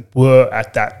guys that were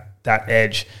at that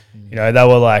edge, you know, they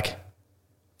were like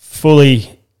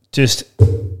fully just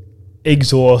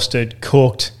exhausted,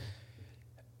 cooked,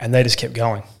 and they just kept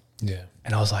going. Yeah.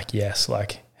 And I was like, yes,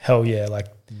 like, hell yeah. Like,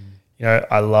 you know,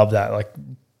 I love that. Like,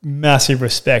 massive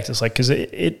respect. It's like, because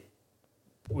it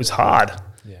was hard.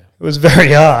 Yeah. It was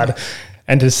very hard.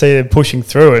 And to see them pushing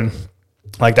through, and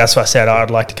like, that's what I said,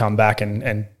 I'd like to come back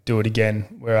and do it again,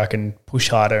 where I can push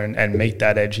harder and meet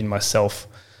that edge in myself.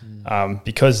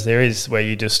 Because there is where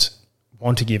you just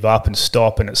want to give up and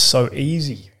stop, and it's so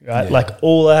easy, right? Yeah. Like,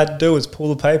 all I had to do was pull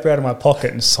the paper out of my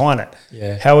pocket and sign it.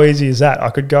 Yeah. How easy is that?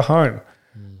 I could go home.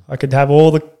 I could have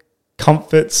all the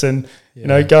comforts and, you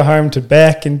know, go home to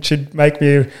Beck, and she'd make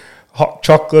me hot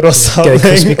chocolate or something. Get a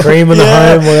Krispy Kreme in the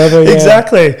home, whatever. Yeah.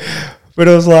 Exactly. But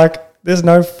it was like, there's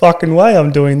no fucking way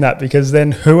I'm doing that, because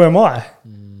then who am I?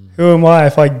 Who am I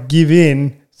if I give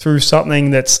in through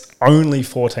something that's only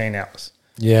 14 hours?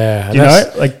 Yeah. You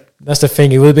know, like, that's the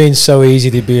thing. It would have been so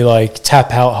easy to be like,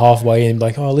 tap out halfway and be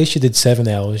like, oh, at least you did 7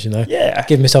 hours, you know? Yeah.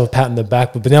 Give myself a pat in the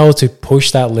back. But being able to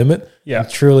push that limit Yeah. and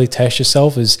truly test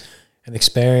yourself is an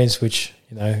experience which,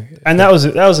 you know. And that was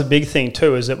a big thing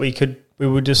too, is that we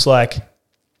would just like,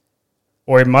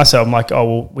 or in myself, I'm like, oh,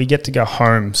 well, we get to go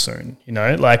home soon, you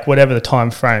know? Like, whatever the time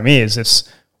frame is,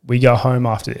 we go home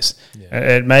after this. Yeah. And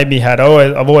it made me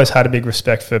I've always had a big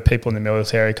respect for people in the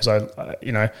military, because I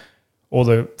you know, all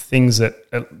the things that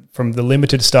from the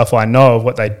limited stuff I know of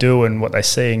what they do and what they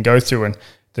see and go through, and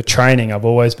the training, I've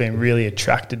always been really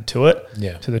attracted to it,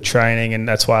 to the training, and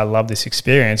that's why I love this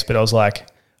experience. But I was like,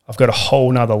 I've got a whole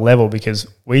nother level, because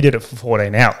we did it for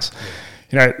 14 hours.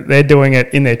 You know, they're doing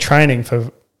it in their training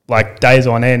for like days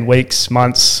on end, weeks,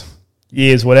 months,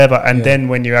 years, whatever. And then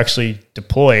when you're actually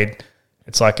deployed,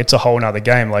 it's like, it's a whole nother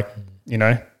game. Like, you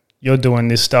know, you're doing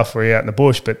this stuff where you're out in the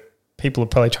bush, but people are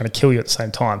probably trying to kill you at the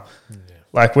same time. Yeah.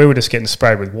 Like, we were just getting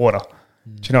sprayed with water.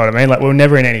 Do you know what I mean? Like, we were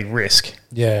never in any risk.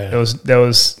 Yeah. There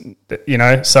was, you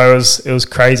know, so it was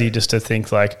crazy just to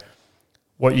think like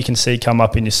what you can see come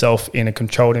up in yourself in a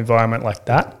controlled environment like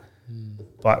that.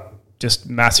 But just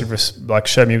massive, like,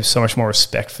 showed me so much more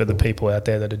respect for the people out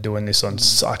there that are doing this on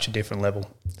such a different level.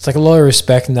 It's like a lot of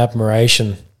respect and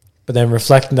admiration, but then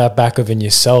reflecting that back in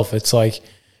yourself, it's like,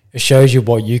 it shows you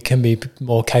what you can be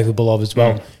more capable of as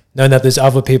well. Knowing that there's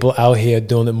other people out here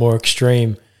doing it more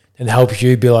extreme, and helps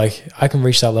you be like, I can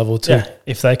reach that level too. Yeah,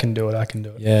 if they can do it, I can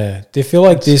do it. Yeah. Do you feel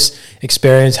like this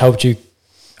experience helped you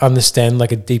understand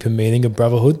like a deeper meaning of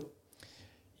brotherhood?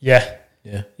 Yeah.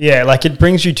 Yeah. Yeah, like, it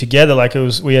brings you together. Like,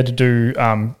 we had to do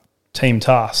team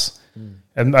tasks.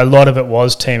 And a lot of it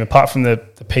was team. Apart from the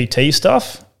PT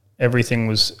stuff, everything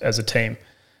was as a team.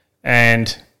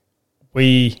 And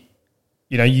we,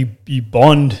 you know, you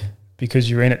bond because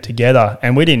you're in it together.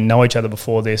 And we didn't know each other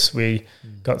before this. We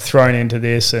got thrown into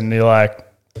this, and you're like,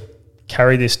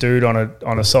 carry this dude on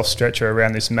a soft stretcher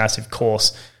around this massive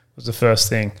course was the first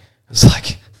thing. It's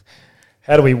like,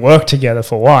 how do we work together,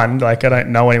 for one? Like, I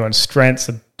don't know anyone's strengths.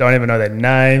 I don't even know their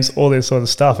names, all this sort of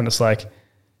stuff. And it's like,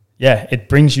 yeah, it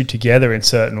brings you together in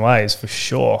certain ways, for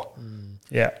sure.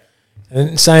 Yeah.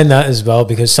 And saying that as well,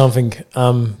 because something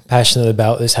I'm passionate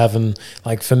about is having,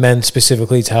 like, for men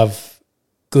specifically, to have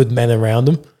good men around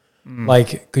them.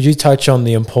 Like, could you touch on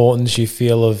the importance you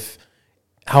feel of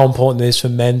how important it is for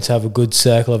men to have a good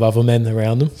circle of other men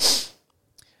around them?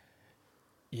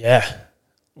 Yeah.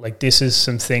 Like, this is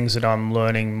some things that I'm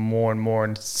learning more and more,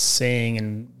 and seeing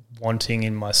and wanting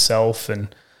in myself.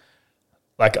 And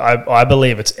like, I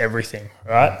believe it's everything,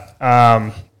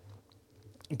 right?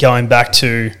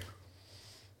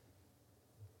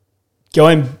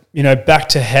 Going, you know, back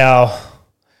to how,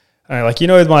 like, you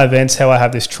know, with my events, how I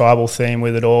have this tribal theme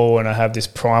with it all, and I have this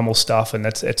primal stuff, and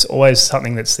it's always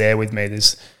something that's there with me.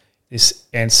 There's this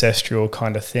ancestral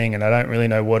kind of thing, and I don't really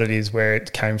know what it is, where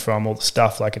it came from, all the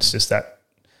stuff. Like, it's just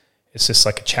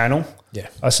like a channel,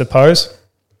 I suppose.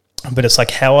 But it's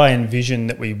like how I envisioned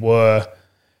that we were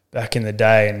back in the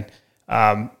day.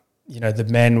 And, you know, the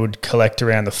men would collect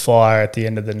around the fire at the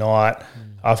end of the night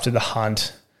after the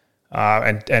hunt,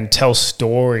 and tell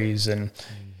stories. And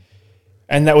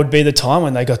that would be the time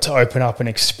when they got to open up and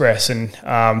express. And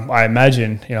I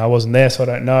imagine, you know, I wasn't there, so I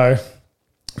don't know,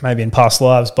 maybe in past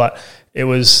lives, but it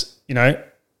was, you know,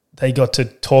 they got to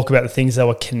talk about the things that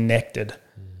were connected.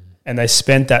 and they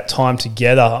spent that time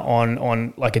together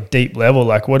on like a deep level.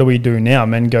 Like, what do we do now?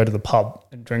 Men go to the pub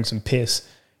and drink some piss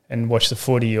and watch the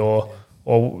footy or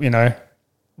you know,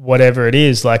 whatever it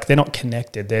is. Like, they're not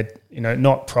connected. They're, you know,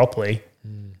 not properly.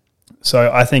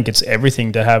 So I think it's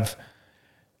everything to have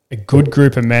a good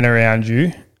group of men around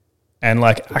you, and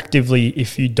like actively,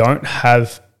 if you don't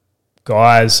have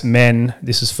guys, men,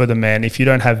 this is for the men, if you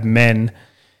don't have men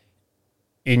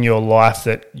in your life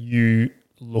that you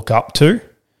look up to,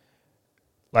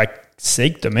 like,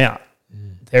 seek them out.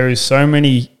 There is so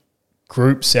many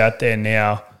groups out there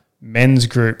now, men's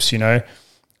groups, you know,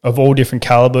 of all different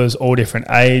calibers, all different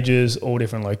ages, all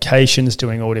different locations,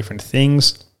 doing all different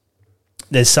things.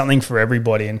 There's something for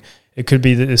everybody, and it could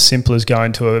be as simple as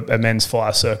going to a men's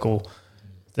fire circle.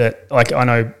 That, like,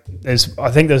 I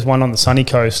think there's one on the sunny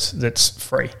coast that's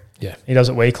free. Yeah, he does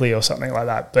it weekly or something like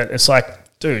that. But it's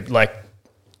like, dude, like,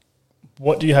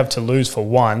 what do you have to lose for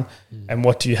one, and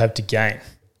what do you have to gain?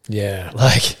 Yeah,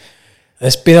 like,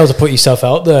 it's being able to put yourself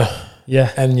out there.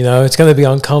 Yeah, and you know, it's going to be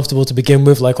uncomfortable to begin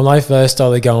with. Like, when I first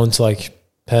started going to like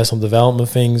personal development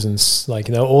things and like,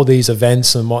 you know, all these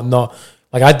events and whatnot.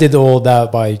 Like, I did all that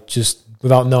by just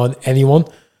without knowing anyone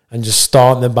and just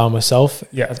starting it by myself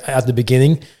at the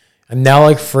beginning. And now,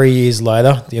 like 3 years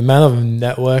later, the amount of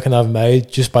networking I've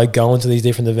made just by going to these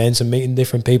different events and meeting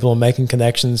different people and making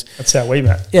connections. That's how we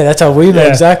met. Yeah, that's how we met,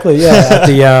 exactly. Yeah, at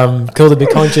the Kill to Be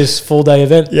Conscious full-day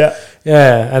event. Yeah.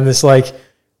 Yeah, and it's like,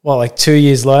 like 2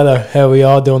 years later, here we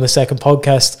are doing the second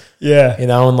podcast. Yeah. You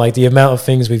know, and like the amount of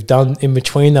things we've done in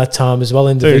between that time as well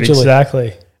individually. Dude,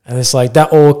 exactly. And it's like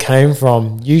that all came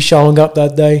from you showing up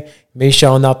that day, me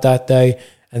showing up that day,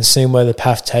 and seeing where the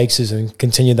path takes us and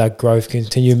continue that growth,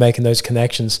 continue making those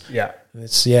connections. Yeah.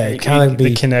 It's, it can't be...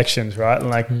 The connections, right? And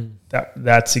like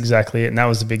that's exactly it. And that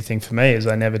was the big thing for me is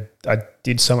I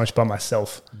did so much by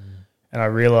myself. And I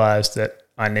realized that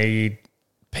I need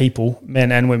people,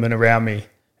 men and women around me,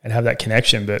 and have that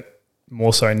connection. But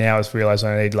more so now is realize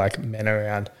I need like men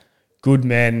around, good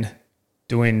men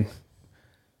doing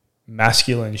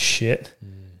masculine shit.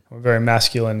 I'm a very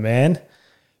masculine man,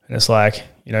 and it's like,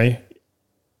 you know,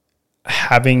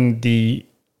 having the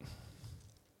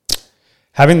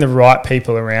right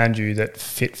people around you that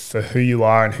fit for who you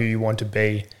are and who you want to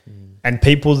be, and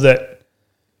people that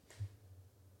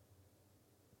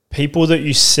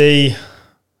you see,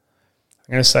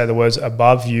 I'm going to say the words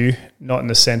above you, not in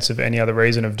the sense of any other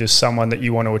reason, of just someone that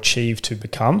you want to achieve to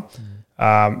become.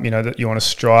 You know, that you want to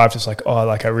strive, just like, oh,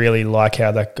 like I really like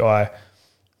how that guy,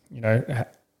 you know,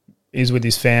 is with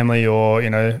his family, or,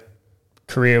 you know,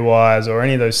 career-wise, or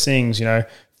any of those things, you know,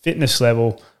 fitness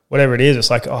level, whatever it is. It's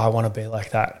like, oh, I want to be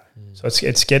like that. So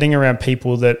it's getting around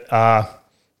people that are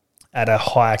at a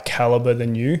higher caliber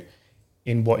than you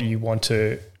in what you want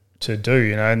to do,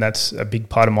 you know, and that's a big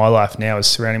part of my life now, is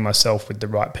surrounding myself with the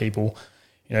right people,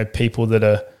 you know, people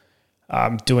that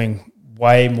are doing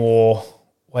way more,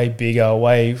 way bigger,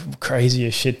 way crazier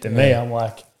shit than me. I'm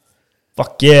like,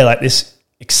 fuck yeah, like this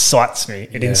excites me.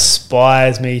 It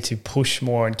inspires me to push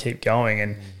more and keep going.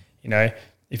 And, you know,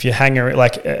 if you hang around,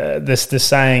 like the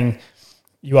saying,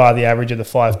 you are the average of the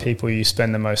 5 people you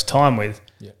spend the most time with.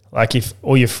 Like, if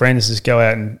all your friends just go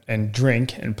out and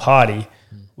drink and party,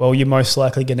 well, you're most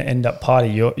likely going to end up party.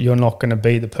 You're not going to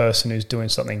be the person who's doing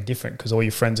something different because all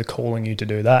your friends are calling you to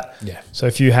do that. So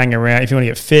if you hang around, if you want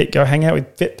to get fit, go hang out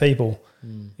with fit people.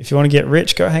 If you want to get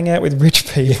rich, go hang out with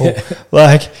rich people.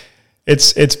 Like,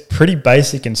 it's pretty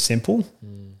basic and simple.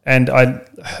 And I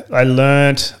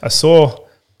saw,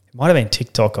 it might have been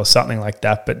TikTok or something like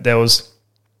that, but there was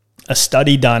a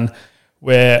study done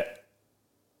where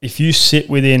if you sit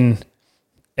within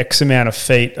X amount of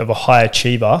feet of a high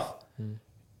achiever,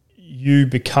 you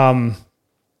become,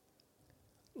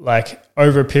 like,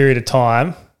 over a period of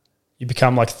time, you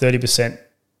become like 30%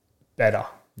 better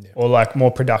or like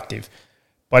more productive.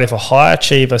 But if a high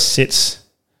achiever sits,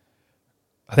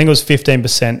 I think it was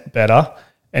 15% better,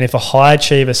 and if a high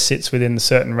achiever sits within the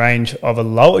certain range of a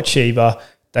low achiever,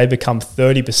 they become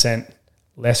 30%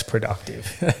 less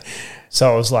productive.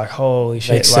 So I was like, holy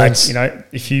shit. Makes like, sense. you know,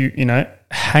 if you know,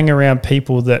 hang around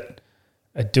people that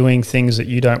are doing things that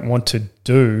you don't want to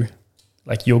do,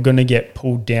 like, you're going to get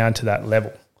pulled down to that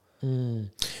level. And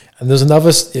there's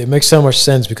another, it makes so much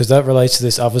sense because that relates to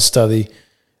this other study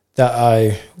that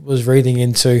I was reading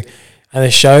into, and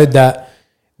it showed that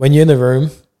when you're in a room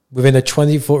within a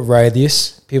 20-foot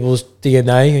radius, people's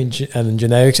DNA and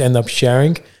genetics end up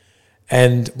sharing.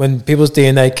 And when people's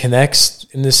DNA connects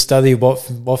in this study,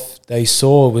 what they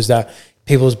saw was that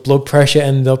people's blood pressure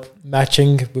ended up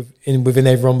matching within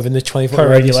everyone within the 20-foot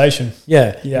radius. Co-regulation.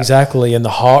 Yeah, exactly. And the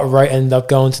heart rate ended up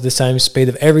going to the same speed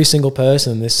of every single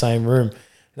person in this same room.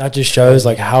 And that just shows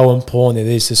like how important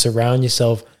it is to surround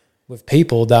yourself with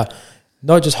people that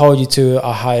not just hold you to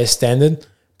a higher standard,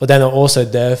 but then are also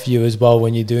there for you as well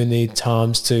when you do need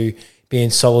times to be in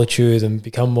solitude and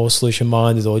become more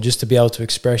solution-minded, or just to be able to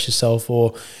express yourself,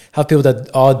 or have people that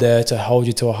are there to hold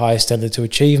you to a higher standard to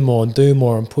achieve more and do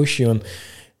more and push you. And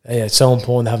yeah, it's so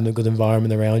important having a good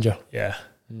environment around you. Yeah.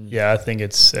 Yeah, I think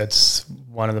it's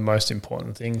one of the most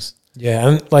important things. Yeah,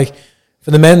 and like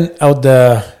for the men out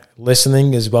there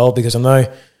listening as well, because I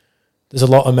know there's a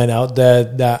lot of men out there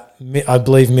that I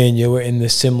believe me and you are in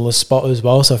this similar spot as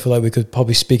well, so I feel like we could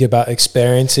probably speak about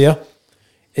experience here,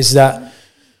 is that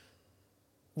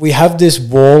we have this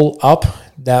wall up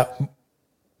that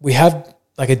we have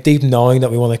like a deep knowing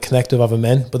that we want to connect with other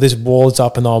men, but this wall's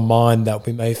up in our mind that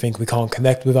we may think we can't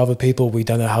connect with other people, we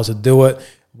don't know how to do it.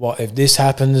 What if this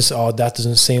happens? Oh, that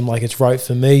doesn't seem like it's right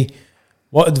for me.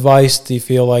 What advice do you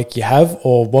feel like you have,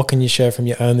 or what can you share from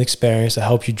your own experience to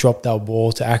help you drop that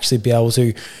wall to actually be able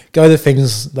to go to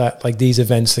things that like these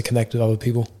events to connect with other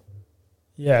people?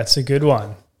 Yeah, it's a good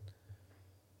one.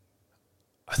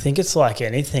 I think it's like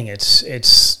anything.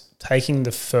 It's taking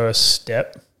the first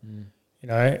step. You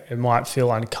know, it might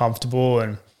feel uncomfortable,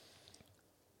 and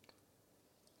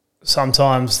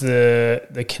sometimes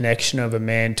the connection of a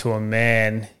man to a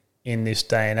man in this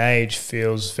day and age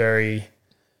feels very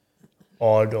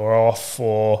odd or off,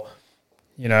 or,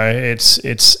 you know,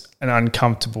 it's an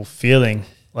uncomfortable feeling.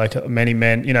 Like many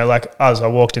men, you know, like us, I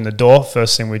walked in the door,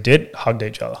 first thing we did, hugged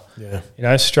each other. Yeah. You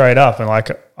know, straight up, and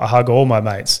like I hug all my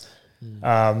mates.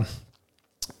 And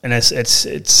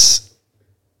it's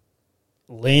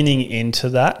leaning into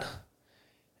that.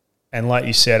 And like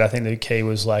you said, I think the key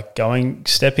was like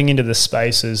stepping into the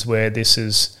spaces where this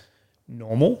is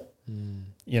normal,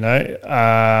 you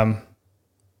know,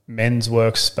 men's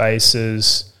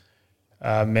workspaces,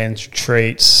 men's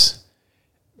retreats,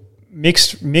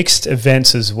 mixed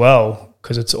events as well,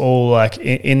 because it's all like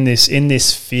in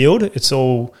this field, it's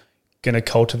all going to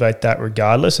cultivate that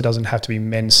regardless. It doesn't have to be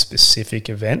men's specific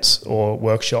events or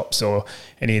workshops or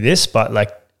any of this, but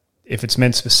like if it's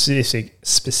men's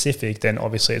specific, then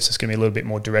obviously it's just going to be a little bit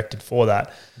more directed for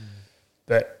that.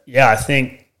 But yeah, I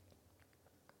think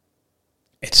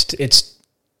it's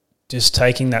just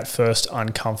taking that first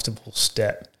uncomfortable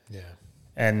step. Yeah.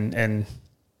 And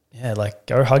yeah, like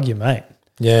go hug your mate.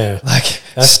 Yeah. Like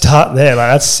start there.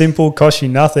 Like that's simple, costs you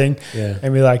nothing. Yeah.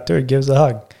 And be like, dude, give us a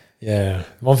hug. Yeah.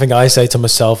 One thing I say to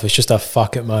myself is just a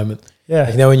fuck it moment. Yeah.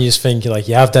 Like, you know, when you just think you're like,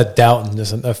 you have that doubt and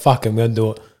just, no, fuck it, I'm going to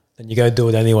do it. And you go do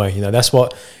it anyway. You know, that's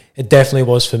what it definitely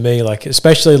was for me. Like,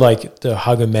 especially like the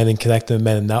hugging men and connecting with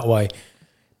men in that way.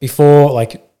 Before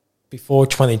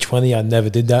 2020, I never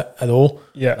did that at all.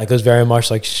 Yeah. Like it was very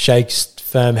much like shakes,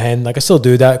 firm hand. Like I still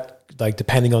do that, like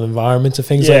depending on environments and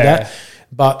things like that.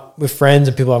 But with friends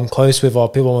and people I'm close with or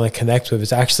people I want to connect with,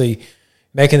 it's actually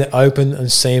making it open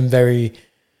and seem very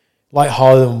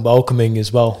lighthearted and welcoming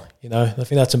as well. You know, I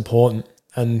think that's important.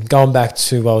 And going back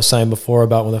to what I was saying before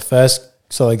about when I first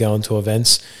started going to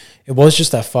events, it was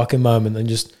just that fucking moment and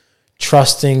just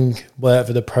trusting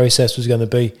whatever the process was going to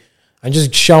be and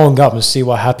just showing up and see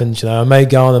what happens. You know, I may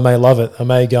go and I may love it. I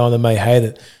may go and I may hate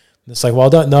it. And it's like, well, I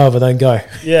don't know if I don't go.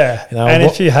 Yeah. You know, and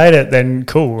if you hate it, then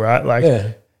cool, right?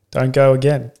 Like, don't go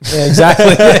again. Yeah, exactly.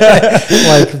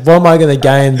 Like, what am I going to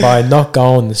gain by not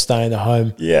going and staying at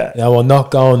home? Yeah. You know, or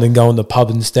not going and going to the pub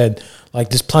instead. Like,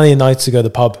 there's plenty of nights to go to the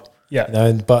pub. Yeah. You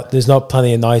know, but there's not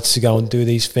plenty of nights to go and do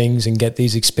these things and get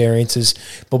these experiences.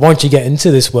 But once you get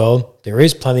into this world, there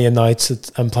is plenty of nights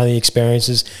and plenty of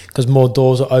experiences because more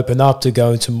doors will open up to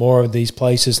go into more of these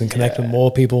places and connect with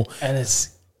more people. And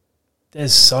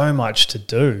there's so much to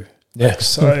do. Yeah. Like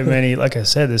so many, like I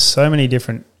said, there's so many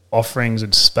different offerings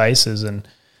and spaces and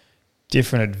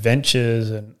different adventures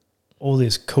and all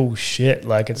this cool shit.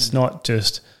 Like it's not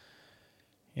just,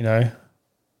 you know,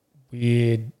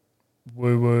 weird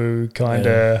woo-woo kind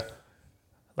of,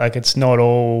 like it's not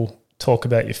all talk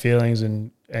about your feelings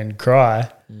and cry.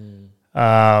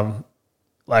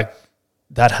 Like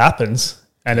that happens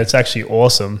and it's actually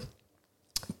awesome,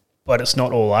 but it's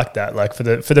not all like that. Like for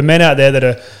the men out there that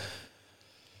are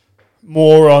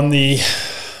more on the,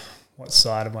 what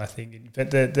side am I thinking?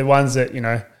 But the ones that, you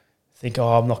know, think, oh,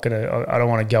 I don't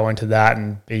want to go into that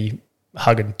and be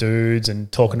hugging dudes and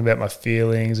talking about my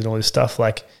feelings and all this stuff.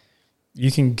 Like you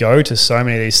can go to so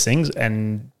many of these things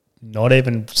and not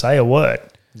even say a word.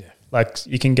 Yeah. Like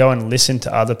you can go and listen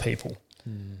to other people,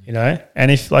 you know? And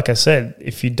if, like I said,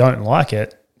 if you don't like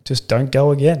it, just don't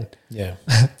go again. Yeah,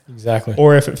 exactly.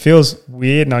 Or if it feels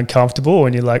weird and uncomfortable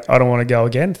and you're like, I don't want to go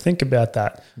again, think about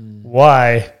that.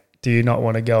 Why do you not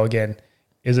want to go again?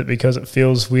 is it because it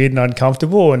feels weird and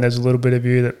uncomfortable, and there's a little bit of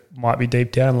you that might be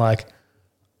deep down like,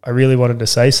 I really wanted to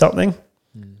say something.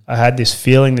 I had this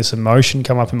feeling, this emotion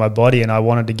come up in my body, and I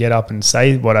wanted to get up and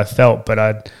say what I felt, but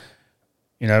I,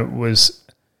 was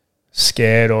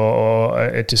scared or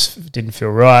it just didn't feel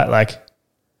right. Like,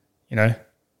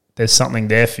 there's something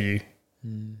there for you,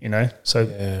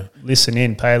 So listen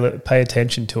in, pay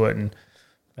attention to it, and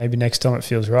maybe next time it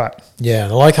feels right. Yeah,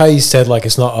 and I like how you said, like,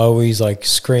 it's not always, like,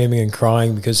 screaming and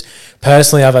crying, because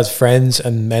personally I've had friends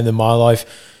and men in my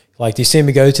life, like, they see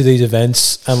me go to these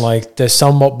events and, like, there's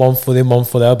somewhat one foot in, one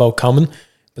foot out about coming, but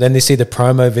then they see the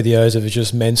promo videos of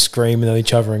just men screaming at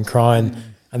each other and crying,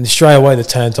 and straight away they're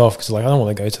turned off because, like, I don't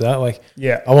want to go to that. Like,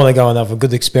 I want to go and have a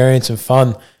good experience and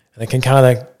fun, and it can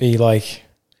kind of be, like,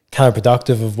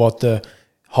 counterproductive of what the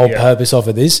whole purpose of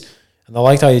it is. And I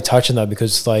liked how you touched on that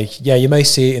because, like, you may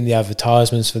see it in the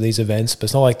advertisements for these events, but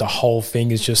it's not like the whole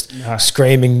thing is just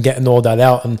screaming, getting all that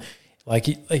out. And like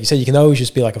you said, you can always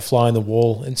just be like a fly on the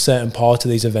wall in certain parts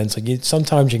of these events. Like,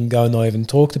 sometimes you can go and not even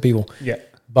talk to people. Yeah.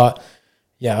 But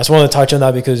I just want to touch on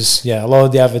that because, a lot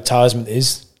of the advertisement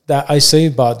is that I see,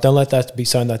 but don't let that be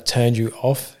something that turns you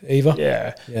off either.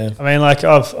 Yeah. I mean, like,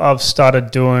 I've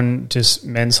started doing just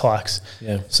men's hikes.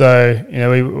 Yeah. So,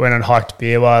 we went and hiked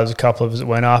beer bar. There's a couple of us that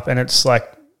went up, and it's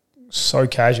like so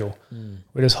casual.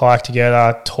 We just hiked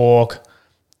together, talk,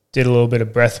 did a little bit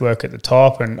of breath work at the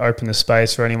top, and opened the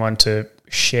space for anyone to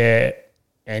share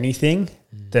anything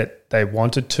that they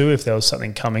wanted to, if there was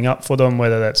something coming up for them,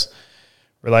 whether that's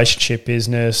relationship,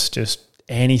 business, just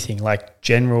anything, like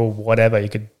general whatever. You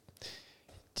could,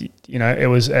 it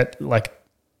was at like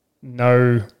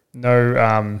no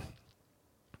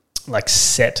like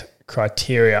set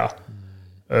criteria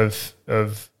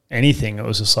of anything. It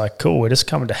was just like, cool, we're just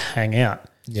coming to hang out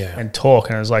and talk,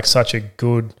 and it was like such a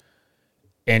good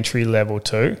entry level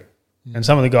too. And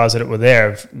some of the guys that were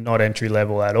there are not entry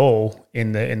level at all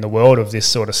in the world of this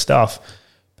sort of stuff,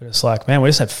 but it's like, man, we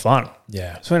just had fun. So we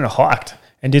went and hiked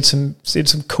and did some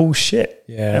cool shit.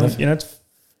 And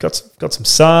got some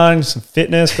sun, some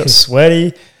fitness, got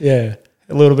sweaty. A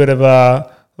little bit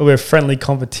of friendly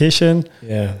competition.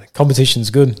 Competition's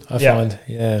good, I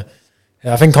find.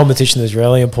 I think competition is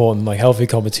really important, like healthy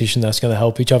competition that's going to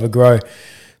help each other grow.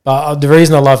 But the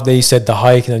reason I love that you said the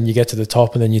hike and then you get to the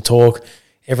top and then you talk,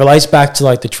 it relates back to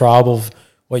like the tribe of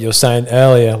what you were saying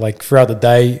earlier. Like throughout the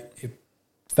day,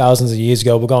 thousands of years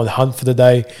ago, we'll go and hunt for the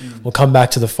day. We'll come back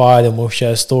to the fire and we'll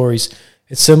share stories.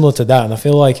 It's similar to that. And I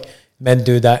feel like men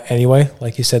do that anyway,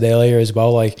 like you said earlier as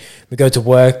well. Like we go to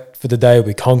work for the day,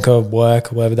 we conquer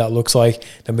work, whatever that looks like,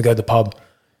 then we go to the pub.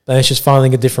 Then it's just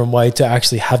finding a different way to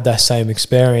actually have that same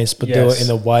experience, but do it in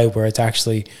a way where it's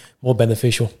actually more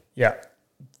beneficial. Yeah,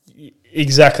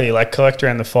 exactly. Like collect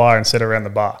around the fire instead of around the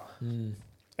bar. And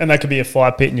that could be a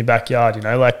fire pit in your backyard,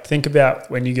 like think about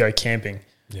when you go camping.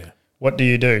 What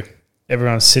do?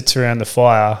 Everyone sits around the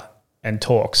fire and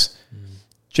talks.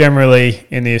 Generally,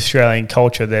 in the Australian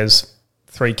culture, there's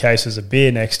 3 cases of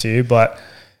beer next to you, but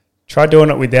try doing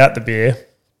it without the beer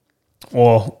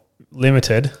or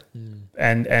limited.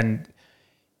 And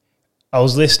I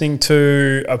was listening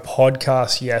to a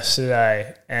podcast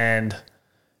yesterday, and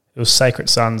it was Sacred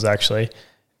Sons actually,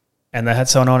 and they had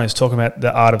someone on who's talking about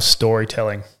the art of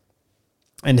storytelling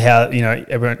and how,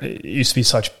 everyone, it used to be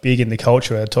such big in the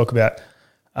culture. They talk about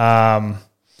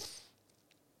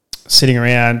sitting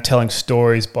around telling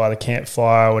stories by the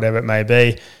campfire or whatever it may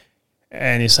be,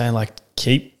 and you're saying like,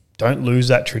 don't lose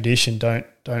that tradition,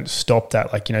 don't stop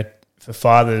that. Like, for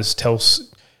fathers,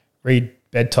 read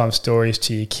bedtime stories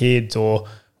to your kids, or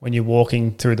when you're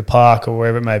walking through the park or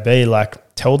wherever it may be,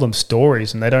 like tell them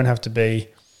stories, and they don't have to be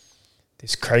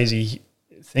this crazy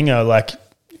thing. Like,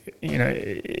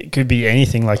 it could be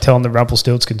anything, like telling the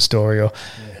Rumpelstiltskin story, or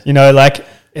like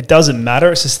it doesn't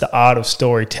matter. It's just the art of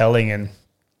storytelling, and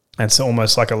it's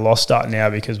almost like a lost art now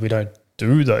because we don't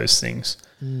do those things.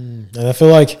 And I feel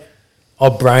like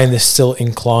our brain is still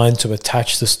inclined to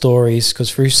attach the stories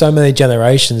because through so many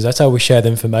generations, that's how we shared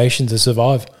information to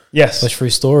survive. Yes. That's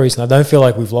through stories. And I don't feel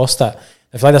like we've lost that.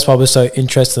 I feel like that's why we're so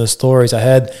interested in stories. I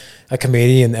heard a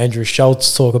comedian, Andrew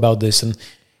Schultz, talk about this, and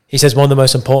he says one of the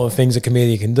most important things a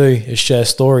comedian can do is share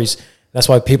stories. That's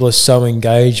why people are so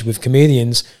engaged with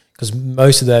comedians, because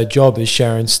most of their job is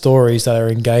sharing stories that are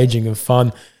engaging and fun.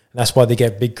 And that's why they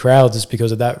get big crowds, is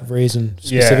because of that reason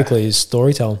specifically, is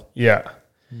storytelling. Yeah.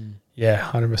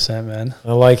 Yeah, 100%, man.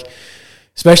 And like,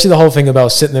 especially the whole thing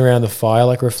about sitting around the fire,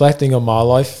 like reflecting on my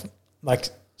life, like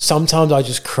sometimes I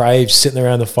just crave sitting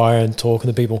around the fire and talking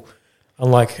to people.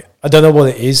 And like, I don't know what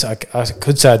it is. I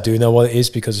could say I do know what it is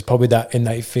because it's probably that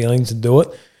innate feeling to do it.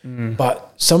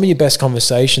 But some of your best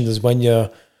conversations is when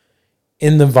you're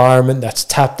in an environment that's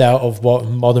tapped out of what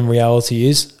modern reality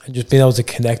is, and just being able to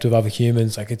connect with other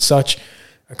humans, like it's such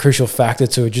a crucial factor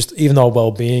to just even our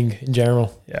well-being in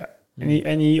general. Yeah.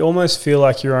 And you almost feel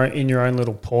like you're in your own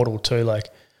little portal too. Like,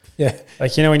 yeah,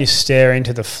 like, you know, when you stare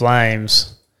into the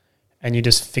flames and you're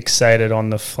just fixated on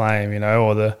the flame, you know,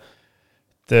 or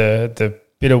the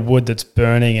bit of wood that's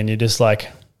burning, and you're just like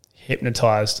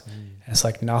hypnotized. And it's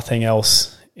like nothing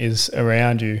else is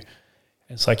around you.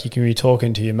 It's like you can be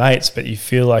talking to your mates, but you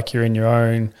feel like you're in your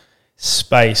own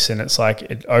space, and it's like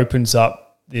it opens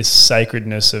up this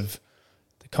sacredness of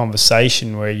the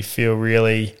conversation where you feel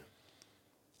really,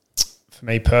 for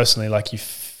me personally, like you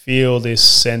feel this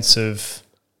sense of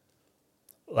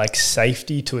like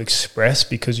safety to express,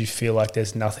 because you feel like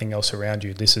there's nothing else around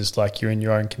you. This is like you're in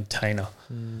your own container.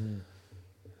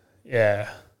 Yeah.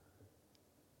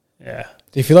 Yeah.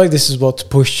 Do you feel like this is what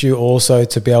pushed you also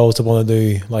to be able to want to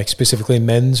do like specifically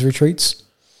men's retreats?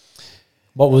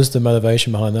 What was the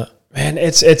motivation behind that? Man,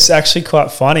 it's actually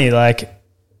quite funny. Like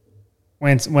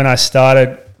when I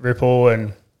started Ripple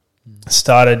and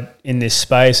started in this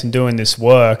space and doing this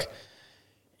work,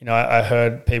 you know, I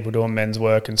heard people doing men's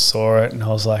work and saw it, and I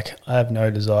was like, I have no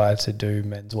desire to do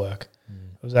men's work.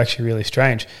 It was actually really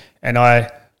strange. And I've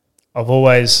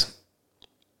always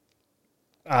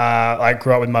I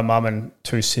grew up with my mum and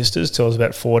two sisters till I was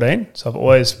about 14. So I've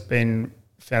always found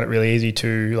it really easy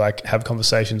to like have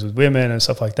conversations with women and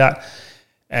stuff like that.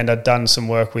 And I'd done some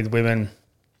work with women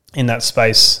in that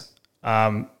space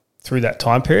through that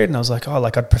time period. And I was like, oh,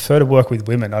 like I'd prefer to work with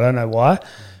women. I don't know why.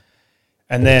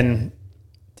 And then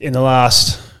in the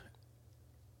last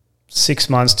 6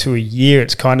 months to a year,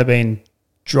 it's kind of been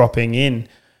dropping in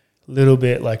a little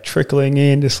bit, like trickling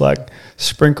in, just like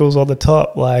sprinkles on the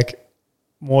top, like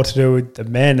more to do with the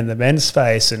men and the men's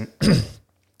space. And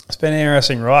it's been an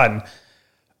interesting ride.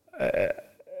 And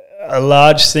a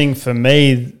large thing for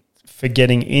me for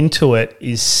getting into it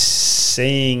is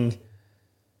seeing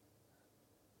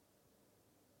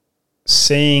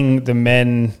the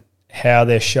men, how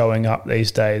they're showing up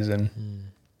these days. And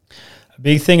a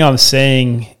big thing I'm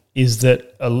seeing is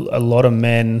that a lot of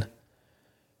men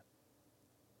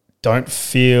don't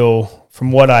feel,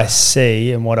 from what I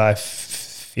see and what I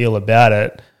feel about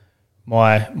it,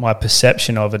 my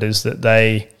perception of it is that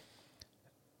they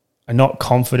are not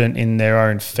confident in their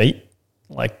own feet,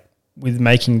 like with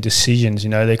making decisions. You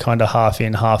know, they're kind of half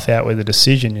in, half out with a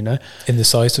decision, you know.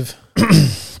 Indecisive.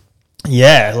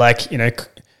 Yeah, like, you know,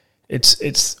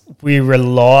 it's we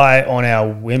rely on our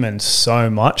women so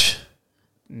much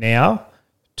now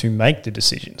to make the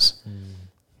decisions.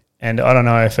 And I don't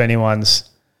know if anyone's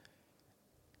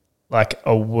like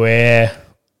aware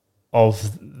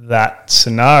of that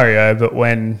scenario, but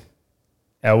when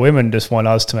our women just want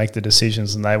us to make the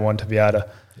decisions and they want to be able to,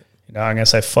 you know, I'm going to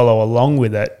say follow along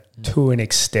with it to an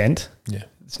extent. Yeah.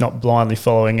 It's not blindly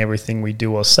following everything we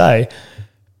do or say,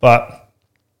 but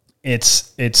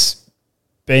it's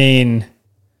been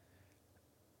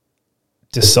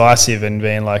decisive and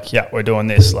being like, yeah, we're doing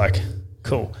this, like,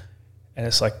 cool. And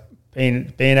it's like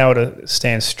being able to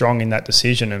stand strong in that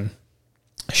decision and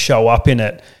show up in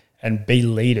it and be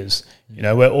leaders. You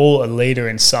know, we're all a leader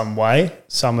in some way.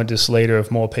 Some are just leader of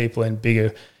more people in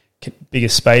bigger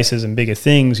spaces and bigger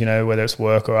things, you know, whether it's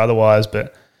work or otherwise.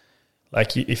 But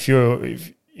like if you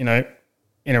know,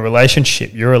 in a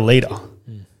relationship, you're a leader.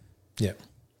 Yeah.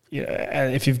 You know,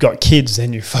 and if you've got kids,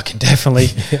 then you fucking definitely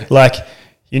like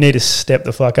you need to step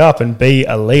the fuck up and be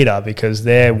a leader because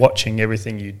they're watching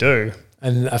everything you do.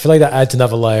 And I feel like that adds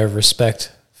another layer of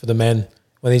respect for the men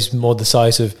when he's more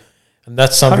decisive. And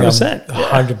that's something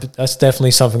 100%, that's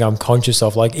definitely something I'm conscious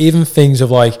of. Like even things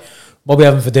of like, what are we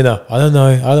having for dinner? I don't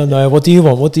know. What do you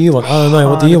want? I don't know.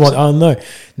 What do you want? I don't know.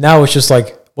 Now it's just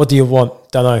like, what do you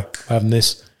want? Don't know. We're having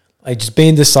this. Like just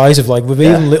being decisive, like with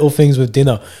even little things with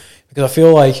dinner. Because I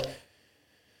feel like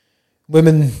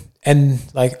women and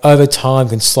like over time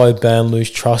can slow down, lose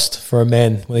trust for a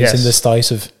man when he's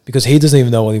indecisive because he doesn't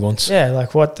even know what he wants. Yeah,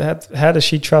 like how does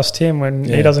she trust him when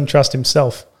he doesn't trust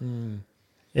himself?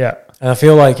 Yeah. And I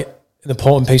feel like an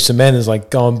important piece of men is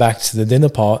like going back to the dinner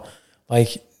part.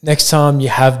 Like next time you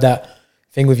have that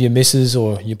thing with your missus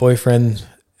or your boyfriend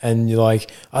and you're like,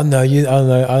 I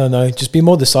don't know. Just be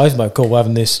more decisive. Like, cool, we're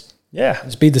having this. Yeah.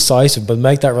 Just be decisive, but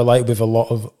make that relate with a lot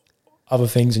of other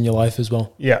things in your life as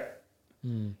well. Yeah.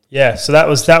 Yeah. So that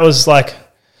was like,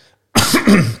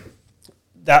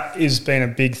 that has been a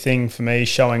big thing for me,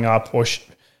 showing up or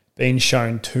being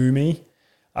shown to me.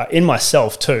 In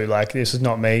myself too, like this is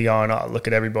not me going, oh, look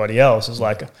at everybody else. It's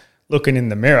like looking in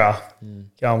the mirror,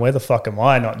 going, where the fuck am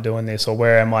I not doing this, or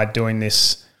where am I doing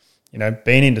this? You know,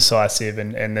 being indecisive,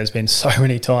 and there's been so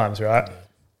many times, right?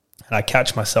 And I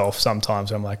catch myself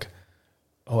sometimes where I'm like,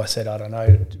 oh, I said, I don't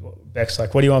know. Beck's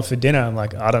like, what do you want for dinner? I'm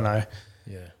like, I don't know.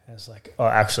 Yeah. And it's like, oh,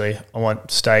 actually, I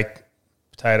want steak,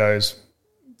 potatoes,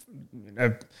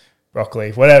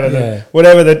 broccoli, whatever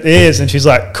that is. And she's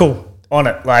like, cool, on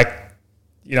it. Like,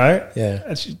 Yeah.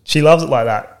 And she loves it like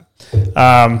that.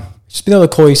 Just being able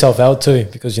to call yourself out too,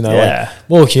 because, like,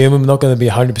 we're all human. We're not going to be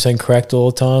 100% correct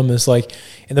all the time. It's like,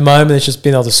 in the moment, it's just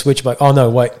being able to switch, like, oh, no,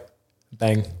 wait,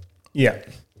 bang. Yeah.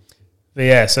 But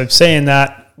yeah, so seeing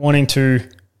that, wanting to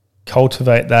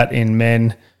cultivate that in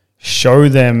men, show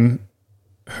them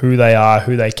who they are,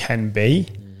 who they can be,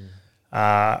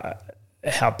 how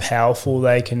powerful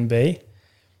they can be,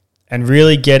 and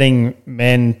really getting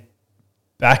men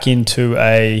back into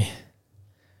a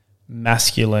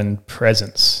masculine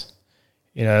presence.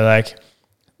 Like,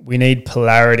 we need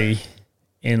polarity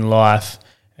in life,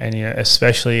 and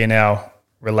especially in our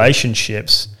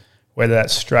relationships, whether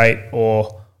that's straight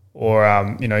or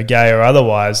gay or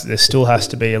otherwise, there still has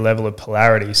to be a level of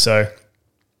polarity. So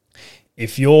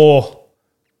if you're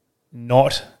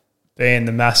not being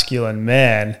the masculine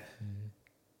man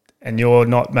and you're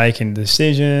not making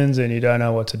decisions and you don't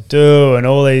know what to do and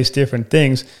all these different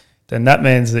things, then that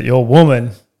means that your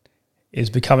woman is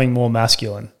becoming more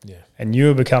masculine. Yeah. And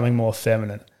you're becoming more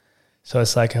feminine. So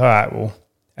it's like, all right, well,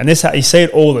 and this, you see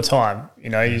it all the time.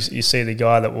 You see the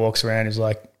guy that walks around who's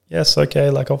like, yes,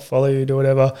 okay, like, I'll follow you, do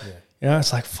whatever. Yeah.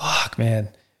 It's like, fuck, man.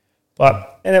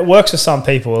 And it works for some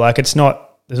people. Like, there's no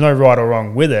right or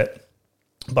wrong with it.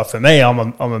 But for me, I'm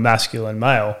a masculine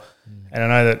male. And I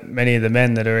know that many of the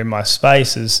men that are in my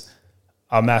spaces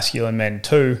are masculine men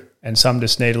too. And some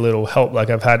just need a little help. Like,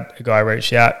 I've had a guy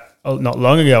reach out not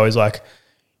long ago. He's like,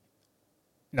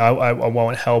 no, I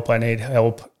want help. I need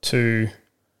help to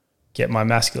get my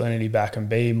masculinity back and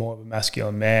be more of a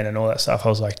masculine man and all that stuff. I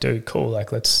was like, dude, cool.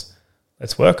 Like, let's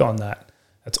work on that.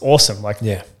 That's awesome. Like,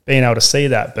 being able to see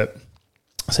that. But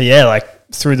so yeah, like,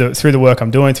 through the work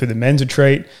I'm doing, through the men's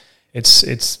retreat,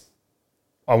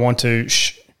 I want to.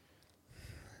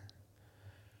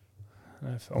 I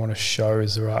don't know if I want to show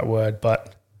is the right word,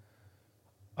 but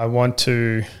I want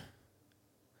to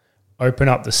open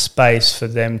up the space for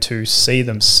them to see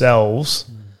themselves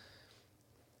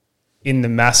in the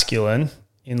masculine,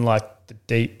 in like the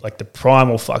deep, like the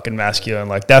primal fucking masculine.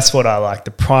 Like, that's what I like,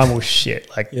 the primal shit.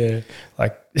 Like,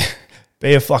 like,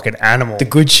 be a fucking animal. The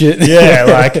good shit. Yeah,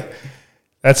 like,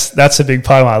 that's a big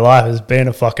part of my life, is being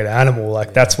a fucking animal.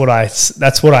 Like, that's what I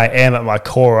am at my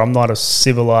core. I'm not a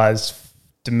civilized,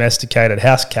 domesticated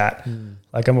house cat.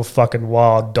 Like, I'm a fucking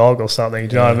wild dog or something.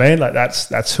 Do you know what I mean? Like,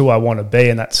 that's who I want to be,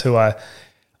 and that's who I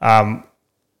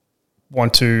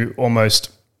want to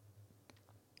almost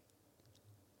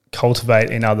cultivate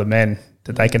in other men,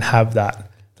 that they can have that.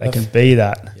 They can be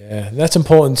that. Yeah, that's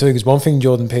important too, because one thing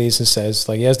Jordan Peterson says,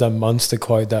 like, he has that monster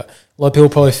quote that a lot of people are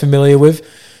probably familiar with.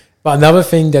 But another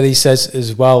thing that he says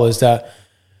as well is that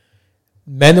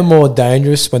men are more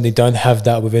dangerous when they don't have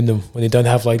that within them, when they don't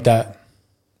have like that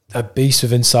beast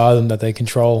within inside them that they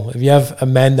control. If you have a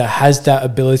man that has that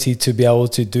ability to be able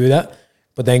to do that,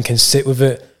 but then can sit with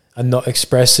it and not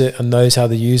express it and knows how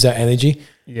to use that energy,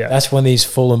 that's when he's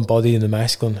full embodied in the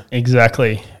masculine.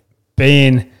 Exactly.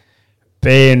 Being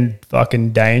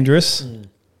fucking dangerous.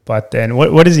 But then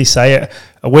what does he say?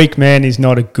 A weak man is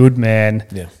not a good man.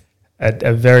 Yeah.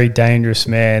 A very dangerous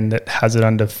man that has it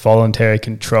under voluntary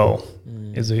control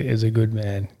is a good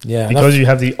man. Yeah. Because you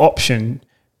have the option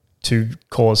to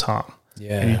cause harm.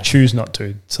 Yeah. And you choose not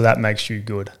to. So that makes you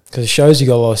good. Because it shows you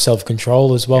got a lot of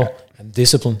self-control as well, and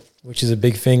discipline, which is a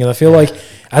big thing. And I feel like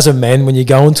as a man, when you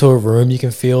go into a room, you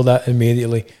can feel that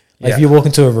immediately. Like if you walk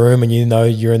into a room and you know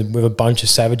you're with a bunch of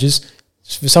savages,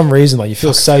 for some reason, like, you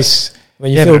feel safe.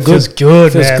 When you feel good. It feels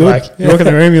good, man. Good. Like, you walk in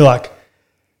the room, you're like,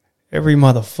 every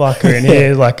motherfucker in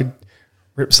here like could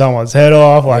rip someone's head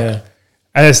off. Like,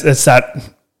 and it's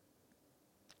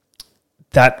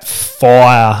that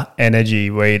fire energy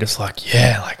where you're just like,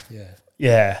 I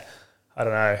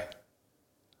don't know.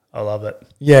 I love it.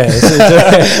 Yeah.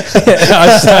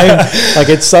 Like,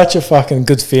 it's such a fucking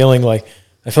good feeling. Like,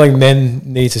 I feel like men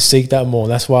need to seek that more.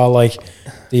 That's why I like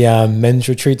the men's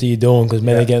retreat that you're doing, because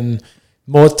men are getting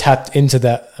more tapped into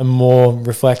that and more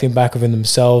reflecting back within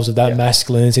themselves of that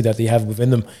masculinity that they have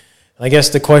within them. And I guess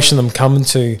the question I'm coming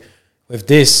to with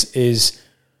this is,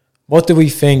 what do we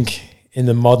think in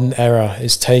the modern era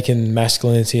is taking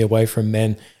masculinity away from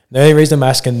men? The only reason I'm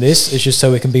asking this is just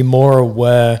so we can be more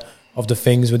aware of the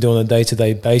things we're doing on a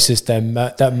day-to-day basis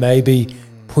that may be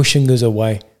pushing us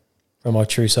away from our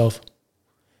true self.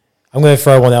 I'm going to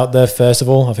throw one out there first of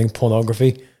all. I think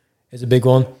pornography is a big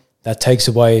one that takes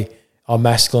away our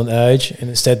masculine urge and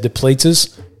instead depletes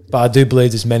us But I do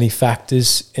believe there's many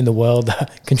factors in the world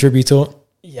that contribute to it.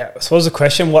 Yeah. So what was the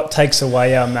question? What takes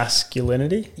away our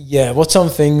masculinity? Yeah. What's some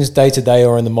things day to day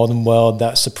or in the modern world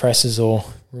that suppresses or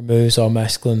removes our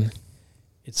masculine?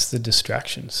 It's the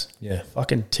distractions. Yeah.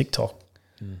 Fucking TikTok.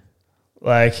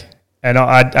 Like, and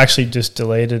I actually just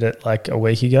deleted it like a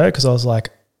week ago because I was like,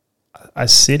 I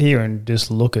sit here and just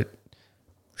look at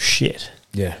shit.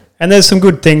 Yeah. And there's some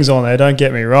good things on there, don't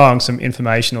get me wrong, some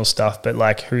informational stuff, but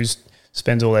like who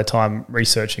spends all their time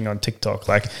researching on TikTok?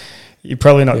 Like, you're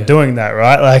probably not doing that,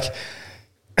 right? Like,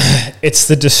 it's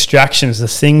the distractions, the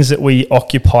things that we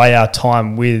occupy our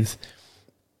time with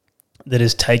that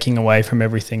is taking away from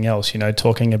everything else. You know,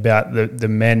 talking about the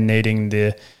men needing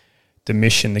the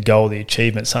mission, the goal, the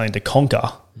achievement, something to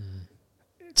conquer.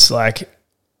 It's like,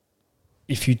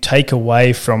 if you take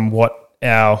away from what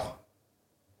our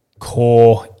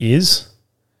core is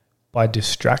by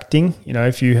distracting, you know,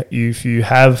 if you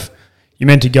have, you're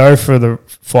meant to go for the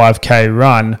 5K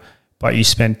run, but you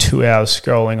spend 2 hours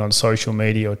scrolling on social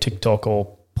media or TikTok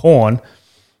or porn,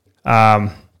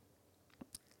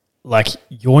 like,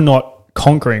 you're not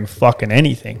conquering fucking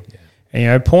anything. Yeah. And, you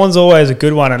know, porn's always a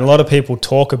good one, and a lot of people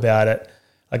talk about it.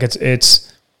 Like,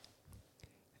 it's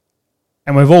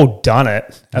and we've all done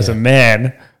it as a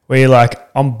man, where you're like,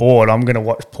 I'm bored, I'm going to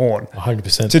watch porn.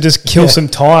 100%. To just kill some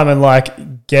time and,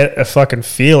 like, get a fucking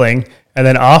feeling, and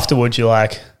then afterwards you're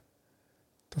like,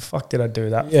 the fuck did I do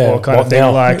that for? Kind of thing.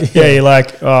 Now? Like, you're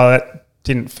like, oh, that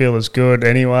didn't feel as good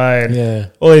anyway.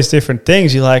 And all these different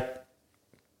things. You're like,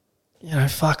 you know,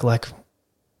 fuck, like,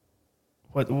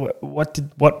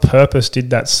 what purpose did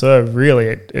that serve? Really,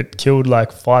 it killed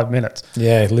like 5 minutes.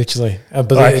 Yeah, literally.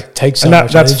 But like, it takes so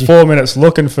much energy. That's 4 minutes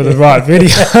looking for the right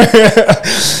video.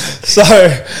 So,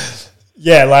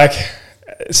 yeah, like,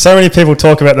 so many people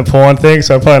talk about the porn thing,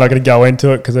 so I'm probably not going to go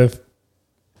into it because they've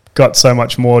got so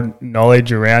much more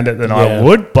knowledge around it than I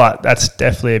would, but that's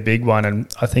definitely a big one.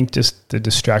 And I think just the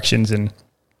distractions and,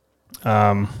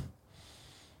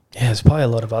 there's probably a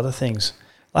lot of other things.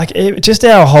 Like, just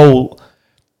our whole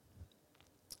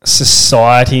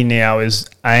society now is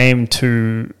aimed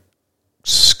to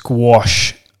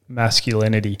squash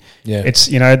masculinity. Yeah. It's,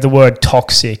 you know, the word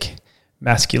toxic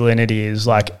masculinity is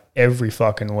like every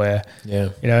fucking where. Yeah.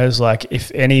 You know, it's like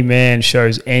if any man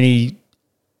shows any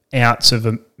ounce of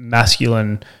a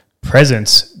masculine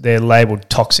presence, they're labelled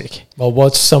toxic. Well,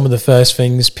 what's some of the first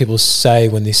things people say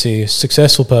when they see a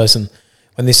successful person?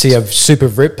 When they see a super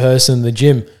ripped person in the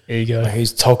gym? Ego. Like,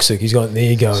 he's toxic. He's got an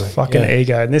ego. It's fucking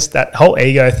ego. And that whole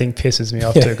ego thing pisses me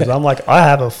off too, because I'm like, I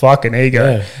have a fucking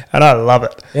ego and I love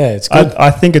it. Yeah, it's good.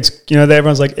 I think it's, you know,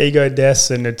 everyone's like ego deaths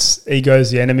and it's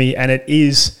ego's the enemy, and it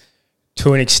is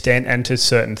to an extent and to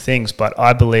certain things, but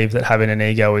I believe that having an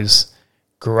ego is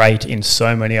great in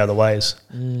so many other ways.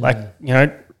 Like, you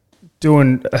know,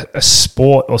 doing a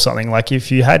sport or something, like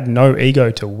if you had no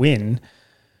ego to win,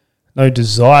 no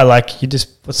desire, like, you just,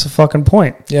 what's the fucking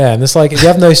point? Yeah, and it's like, if you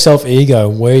have no self-ego,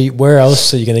 where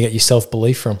else are you going to get your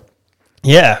self-belief from?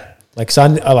 Yeah. Like, so I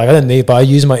don't need, but I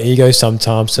use my ego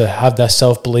sometimes to have that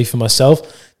self-belief in myself,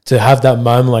 to have that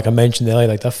moment, like I mentioned earlier,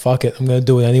 like, that fuck it, I'm going to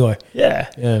do it anyway. Yeah.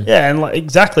 Yeah, and like,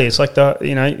 exactly. It's like the,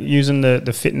 you know, using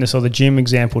the fitness or the gym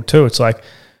example too. It's like,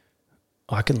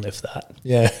 I can lift that.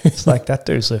 Yeah. It's like, that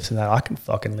dude's lifting that. I can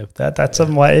fucking lift that. That's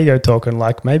my ego talking,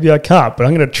 like, maybe I can't, but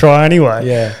I'm going to try anyway.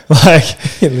 Yeah.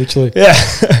 Like, literally. Yeah.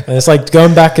 And it's like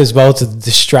going back as well to the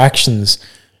distractions.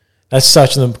 That's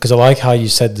such an, because I like how you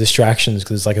said distractions,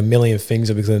 because it's like a million things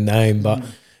that we could name, but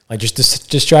like just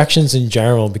distractions in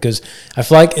general, because I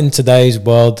feel like in today's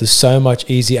world, there's so much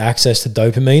easy access to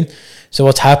dopamine. So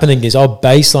what's happening is our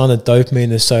baseline of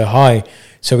dopamine is so high,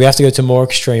 so we have to go to more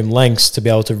extreme lengths to be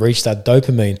able to reach that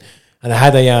dopamine. And I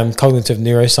had a cognitive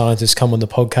neuroscientist come on the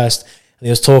podcast, and he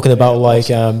was talking about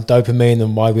dopamine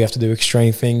and why we have to do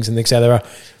extreme things and etc.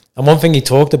 And one thing he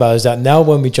talked about is that now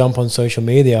when we jump on social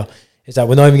media, is that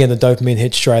we're not even getting the dopamine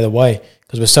hit straight away,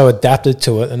 because we're so adapted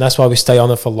to it, and that's why we stay on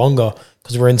it for longer,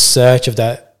 because we're in search of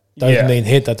that dopamine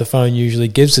hit that the phone usually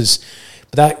gives us.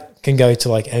 But that can go to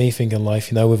like anything in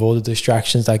life, you know, with all the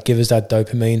distractions that give us that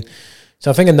dopamine. So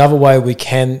I think another way we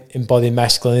can embody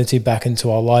masculinity back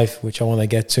into our life, which I want to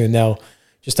get to now,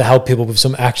 just to help people with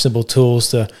some actionable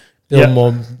tools to build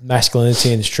more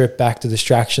masculinity and strip back the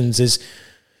distractions, is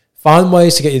find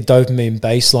ways to get your dopamine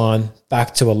baseline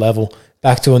back to a level,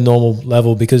 back to a normal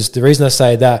level. Because the reason I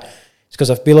say that is because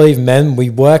I believe men,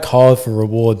 we work hard for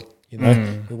reward. You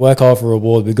know, we work hard for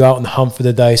reward. We go out and hunt for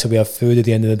the day, so we have food at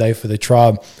the end of the day for the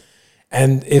tribe.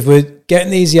 And if we're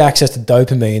getting easy access to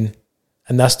dopamine,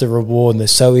 and that's the reward, and they're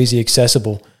so easy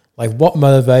accessible, like what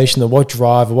motivation or what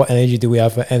drive or what energy do we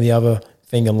have for any other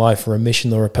thing in life, or a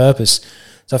mission or a purpose?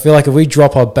 So I feel like if we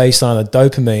drop our baseline of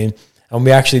dopamine and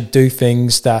we actually do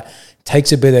things that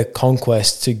takes a bit of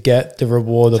conquest to get the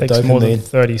reward of dopamine. Takes more than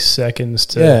 30 seconds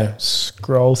to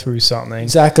scroll through something.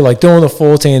 Exactly, like doing a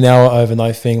 14-hour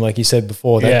overnight thing, like you said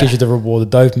before, that gives you the reward of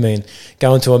dopamine.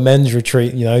 Going to a men's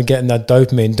retreat, getting that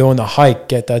dopamine. Doing a hike,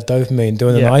 get that dopamine.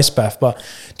 Doing an ice bath. But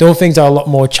doing things that are a lot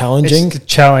more challenging.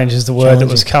 Challenge is the word that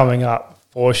was coming up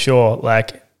for sure.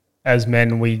 Like, as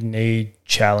men, we need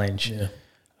challenge.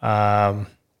 Yeah.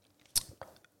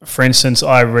 For instance,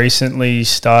 I recently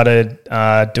started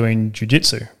doing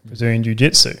Brazilian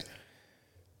jiu-jitsu.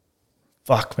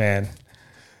 Fuck, man.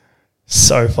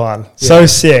 So fun. Yeah. So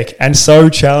sick and so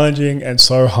challenging and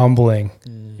so humbling,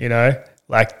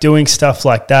 Like doing stuff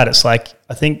like that. It's like,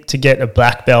 I think to get a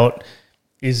black belt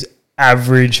is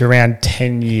average around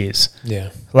 10 years.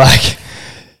 Yeah. Like,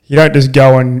 you don't just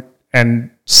go and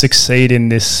succeed in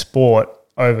this sport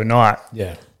overnight.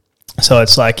 Yeah. So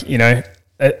it's like,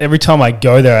 every time I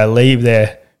go there, I leave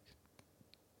there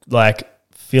like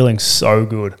feeling so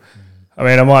good. I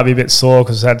mean, I might be a bit sore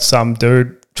because I had some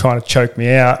dude trying to choke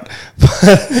me out.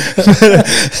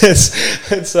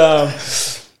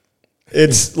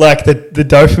 It's like the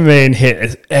dopamine hit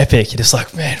is epic. You're just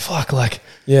like, man, fuck, like,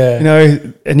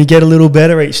 and you get a little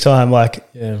better each time. Like,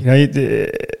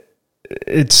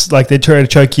 it's like they try to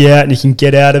choke you out and you can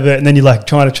get out of it, and then you're like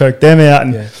trying to choke them out,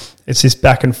 and it's this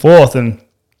back and forth. And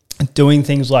doing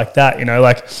things like that,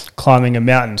 like climbing a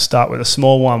mountain, start with a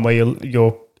small one where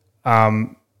your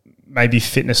maybe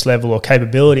fitness level or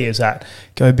capability is at,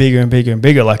 go bigger and bigger and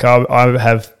bigger. Like I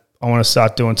want to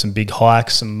start doing some big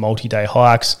hikes, some multi-day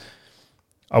hikes.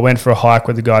 I went for a hike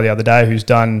with a guy the other day who's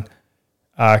done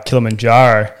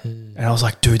Kilimanjaro, and I was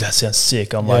like, dude, that sounds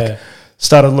sick. I'm like,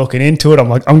 started looking into it. I'm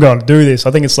like, I'm going to do this.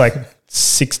 I think it's like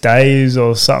 6 days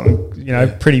or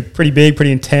something, pretty big,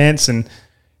 pretty intense. And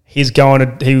he's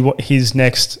going to his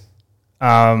next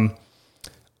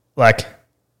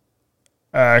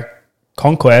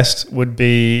conquest would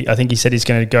be, I think he said he's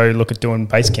going to go look at doing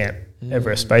base camp,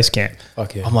 Everest base camp.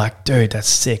 Fuck yeah. I'm like, dude, that's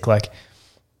sick. Like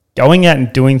going out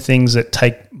and doing things that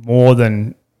take more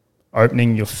than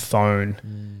opening your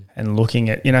phone and looking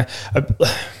at, do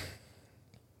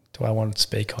I want to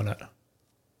speak on it?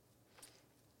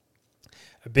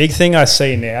 A big thing I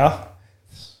see now,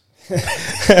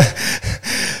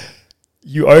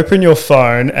 you open your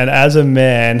phone, and as a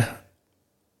man,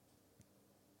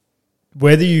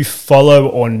 whether you follow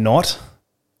or not,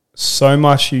 so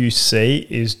much you see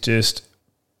is just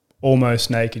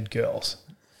almost naked girls.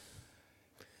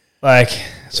 Like,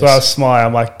 so I smile.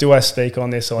 I'm like, do I speak on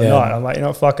this or not? I'm like,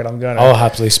 fuck it, I'm going to. I'll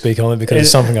happily speak on it because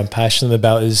it's something I'm passionate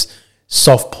about, is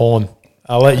soft porn.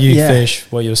 I'll let you finish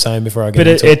what you were saying before I get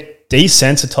into it. But it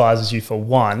desensitizes you, for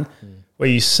one, where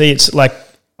you see it's like,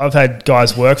 I've had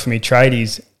guys work for me,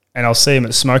 tradies, and I'll see them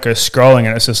at Smoko scrolling,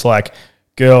 and it's just like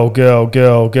girl, girl,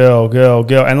 girl, girl, girl,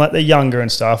 girl. And like they're younger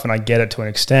and stuff, and I get it to an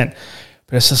extent.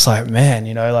 But it's just like, man,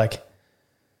 like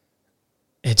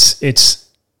it's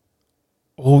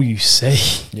all you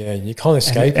see. Yeah, you can't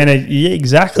escape and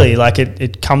exactly. Like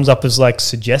it comes up as like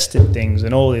suggested things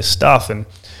and all this stuff. And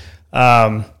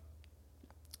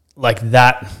like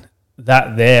that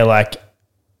there, like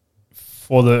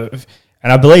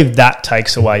and I believe that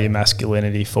takes away your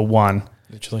masculinity, for one.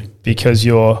 Literally. Because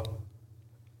you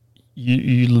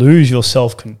lose your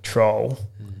self-control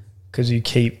because you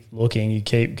keep looking, you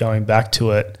keep going back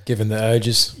to it. Given the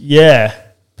urges. Yeah.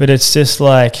 But it's just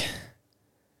like,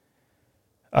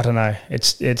 I don't know.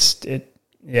 It's just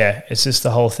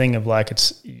the whole thing of like,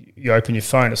 you open your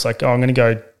phone, it's like, oh, I'm going to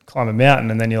go climb a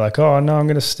mountain. And then you're like, oh, no, I'm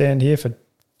going to stand here for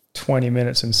 20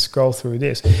 minutes and scroll through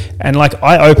this. And like,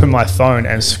 I open my phone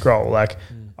and scroll. Like,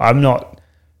 I'm not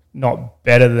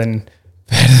better than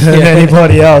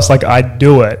anybody else. Like, I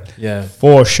do it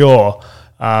for sure.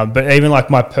 But even like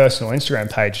my personal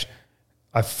Instagram page,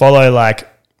 I follow like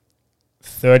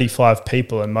 35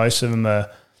 people, and most of them are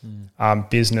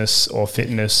business or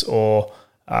fitness or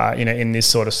in this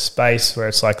sort of space where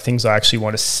it's like things I actually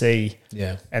want to see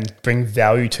and bring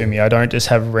value to me. I don't just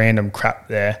have random crap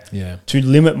there to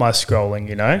limit my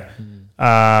scrolling,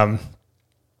 I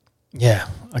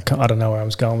don't know where I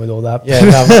was going with all that. Yeah,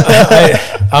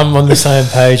 I'm on the same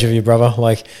page with you, brother.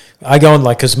 Like, I go on,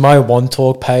 like, because my One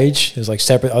Talk page is like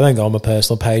separate. I don't go on my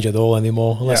personal page at all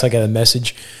anymore unless I get a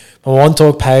message. My One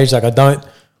Talk page, like, I don't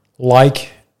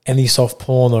like any soft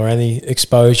porn or any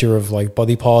exposure of like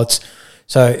body parts.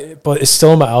 So, but it's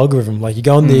still on my algorithm. Like, you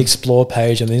go on the Explore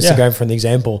page on Instagram for an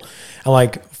example, and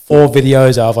like 4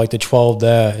 videos out of like the 12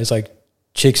 there is like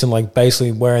chicks and like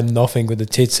basically wearing nothing with the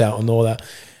tits out and all that.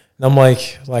 And I'm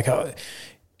like,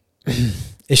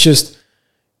 it's just,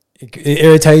 it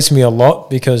irritates me a lot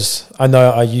because I know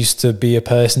I used to be a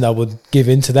person that would give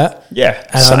into that. Yeah,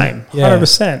 and same,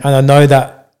 100%. And I know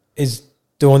that it's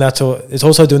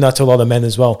also doing that to a lot of men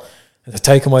as well. It's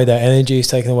taking away their energy, it's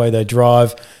taking away their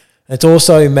drive. It's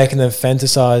also making them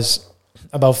fantasize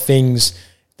about things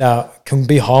that can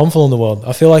be harmful in the world.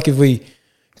 I feel like if we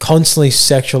constantly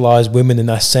sexualize women in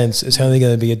that sense, it's only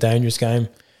going to be a dangerous game.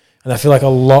 And I feel like a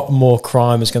lot more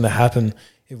crime is going to happen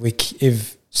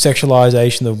if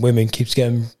sexualization of women keeps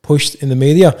getting pushed in the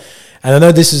media. And I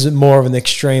know this is more of an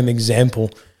extreme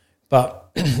example,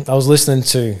 but I was listening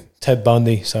to Ted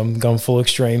Bundy, so I'm going full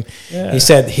extreme. Yeah. He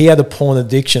said he had a porn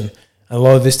addiction, and a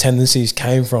lot of his tendencies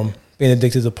came from being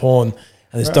addicted to porn.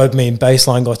 And his dopamine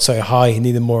baseline got so high, he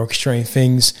needed more extreme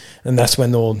things, and that's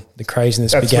when all the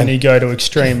craziness began. That's when you go to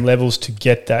extreme levels to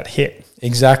get that hit.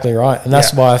 Exactly right. And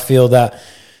that's why I feel that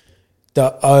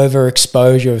the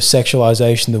overexposure of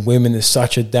sexualization of women is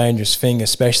such a dangerous thing,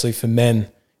 especially for men,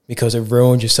 because it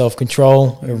ruins your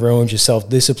self-control, it ruins your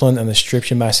self-discipline, and it strips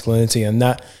your masculinity. And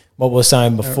that, what we were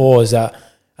saying before, is that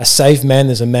a safe man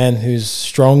is a man who's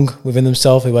strong within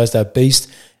himself, who has that beast,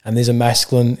 and is a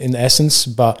masculine in essence,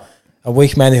 but a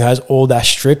weak man who has all that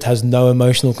stripped, has no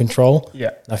emotional control.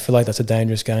 Yeah. I feel like that's a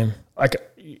dangerous game. Like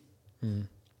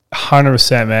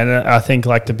 100%, man. I think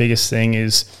like the biggest thing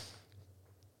is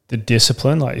the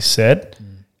discipline, like you said,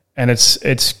 and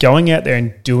it's going out there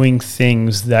and doing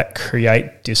things that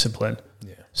create discipline.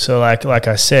 Yeah. So like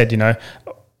I said, you know,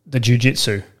 the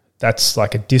jiu-jitsu, that's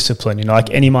like a discipline, you know,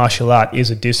 like any martial art is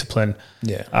a discipline.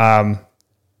 Yeah.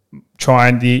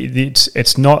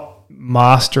 It's not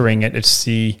mastering it, it's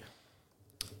the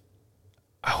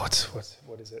what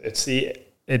is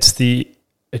it? It's the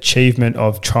achievement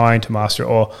of trying to master it,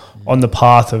 or on the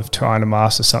path of trying to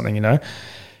master something, you know.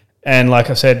 And like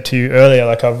I said to you earlier,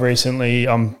 like I'm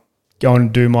going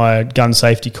to do my gun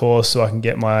safety course so I can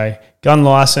get my gun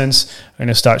license. I'm going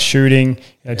to start shooting,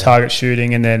 target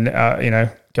shooting, and then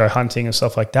go hunting and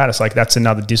stuff like that. It's like that's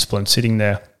another discipline sitting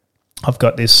there. I've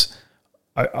got this.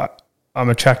 I'm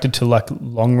attracted to like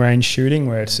long range shooting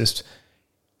where it's just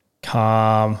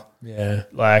calm. Yeah,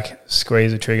 like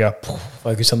squeeze the trigger,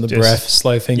 focus on the breath,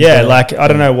 slow things. Yeah, down. Like I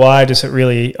don't know why. It's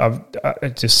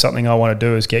just something I want to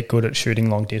do is get good at shooting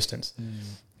long distance.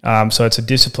 So it's a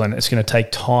discipline. It's going to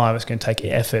take time. It's going to take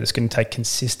effort. It's going to take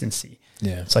consistency.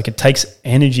 Yeah, it's like it takes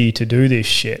energy to do this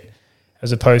shit,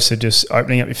 as opposed to just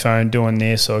opening up your phone, doing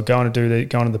this, or going to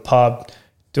the pub,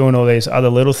 doing all these other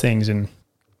little things. And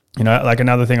you know, like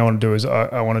another thing I want to do is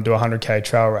I want to do a 100K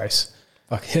trail race.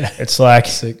 Fuck yeah. It's like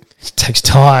it takes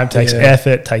time, takes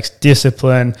effort, takes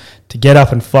discipline to get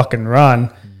up and fucking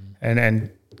run and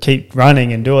keep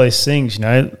running and do all these things, you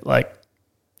know, like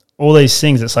all these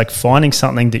things. It's like finding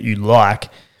something that you like,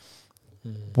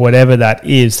 whatever that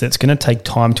is, that's going to take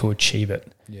time to achieve it.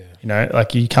 Yeah. You know,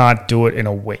 like you can't do it in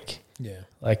a week. Yeah.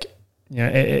 Like, you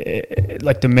know,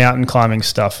 like the mountain climbing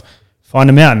stuff. Find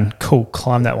a mountain, cool,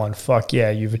 climb that one. Fuck yeah,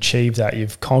 you've achieved that.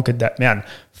 You've conquered that mountain.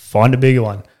 Find a bigger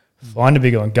one. Find a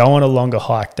bigger one. Go on a longer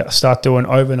hike. Start doing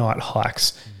overnight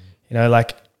hikes. You know,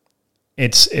 like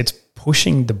it's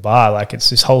pushing the bar. Like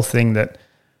it's this whole thing that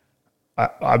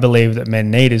I believe that men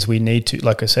need is we need to,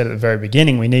 like I said at the very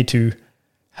beginning, we need to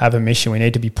have a mission. We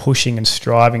need to be pushing and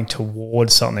striving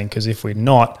towards something, because if we're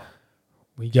not,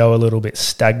 we go a little bit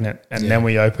stagnant, and then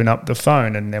we open up the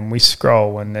phone and then we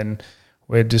scroll, and then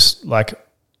we're just like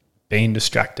being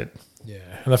distracted. Yeah.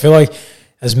 And I feel like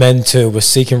as men too, we're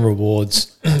seeking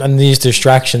rewards, and these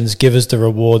distractions give us the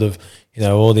reward of, you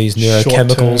know, all these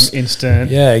neurochemicals. Short-term,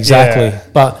 instant. Yeah, exactly. Yeah.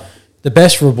 But the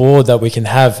best reward that we can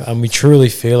have, and we truly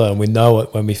feel it and we know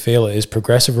it when we feel it, is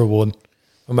progressive reward.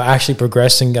 When we're actually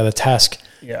progressing at a task.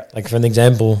 Yeah. Like for an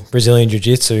example, Brazilian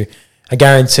Jiu-Jitsu, I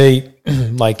guarantee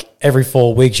like every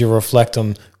 4 weeks you'll reflect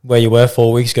on where you were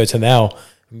 4 weeks ago to now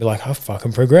and be like, I've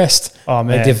fucking progressed. Oh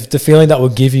man. Like the feeling that will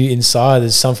give you inside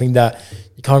is something that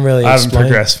you can't really explain. I haven't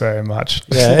progressed very much.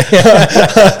 Yeah.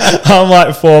 I'm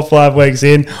like 4 or 5 weeks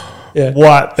in,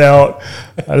 white belt.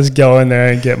 I just go in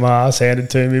there and get my ass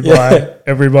handed to me by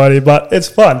everybody, but it's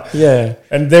fun. Yeah.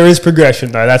 And there is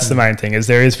progression though. That's the main thing, is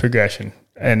there is progression.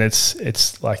 And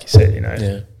it's like you said, you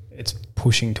know, it's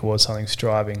pushing towards something,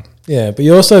 striving. Yeah, but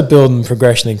you're also building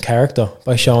progression in character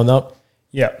by showing up.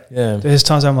 Yeah. Yeah. There's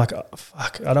times I'm like, oh,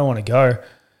 fuck, I don't want to go.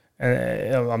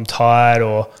 And I'm tired,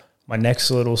 or my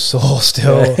neck's a little sore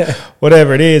still,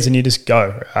 whatever it is, and you just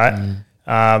go, right?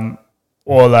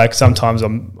 Or like sometimes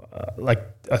I'm like,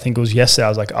 I think it was yesterday, I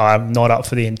was like, I'm not up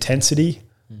for the intensity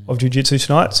of jiu-jitsu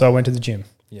tonight, so I went to the gym.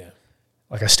 Yeah.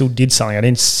 Like I still did something. I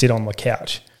didn't sit on the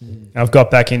couch. And I've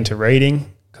got back into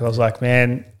reading because I was like,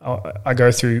 man, I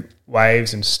go through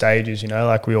waves and stages, you know,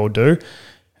 like we all do.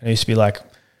 And I used to be like,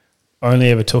 only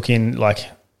ever took in like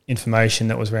information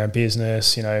that was around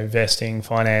business, you know, investing,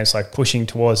 finance, like pushing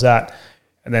towards that.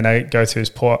 And then I go through this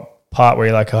part where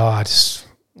you're like, oh, I just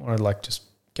want to like just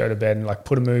go to bed and like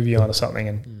put a movie on or something,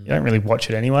 and you don't really watch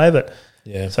it anyway. But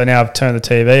so now I've turned the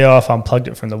TV off, unplugged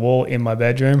it from the wall in my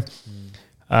bedroom.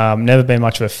 Never been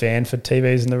much of a fan for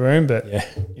TVs in the room, but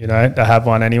you know, I have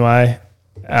one anyway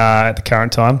at the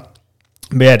current time.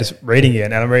 But yeah, just reading it,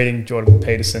 and I'm reading Jordan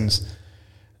Peterson's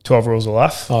 12 Rules of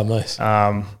Life. Oh, nice.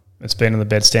 It's been on the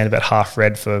bedstand about half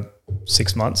read for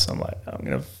 6 months. I'm like, I'm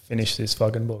going to finish this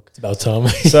fucking book. It's about time.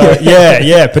 So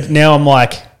yeah. But now I'm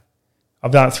like,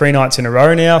 I've done it 3 nights in a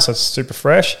row now, so it's super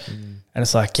fresh. And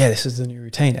it's like, yeah, this is the new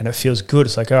routine, and it feels good.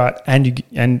 It's like, all right,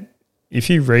 and if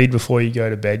you read before you go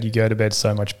to bed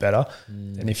so much better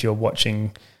than if you're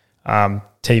watching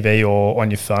TV or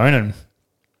on your phone. And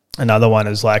another one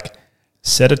is like,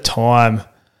 set a time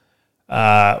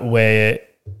where,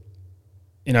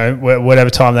 you know, whatever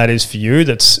time that is for you,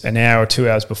 that's an hour or 2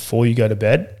 hours before you go to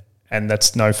bed, and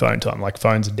that's no phone time. Like,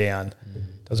 phones are down.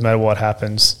 Doesn't matter what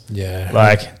happens. Yeah.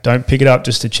 Like, don't pick it up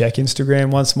just to check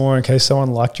Instagram once more in case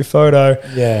someone liked your photo.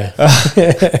 Yeah.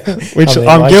 Which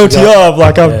I'm guilty of.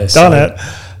 Like, I've done it.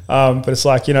 But it's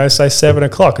like, you know, say 7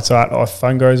 o'clock. It's all right. Oh,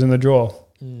 phone goes in the drawer.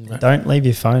 Don't leave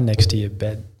your phone next to your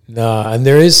bed. No, and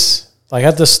there is, like,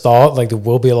 at the start, like, there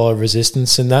will be a lot of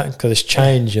resistance in that because it's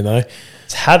change, you know.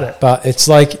 It's habit. But it's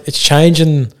like, it's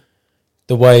changing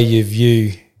the way you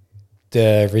view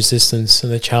the resistance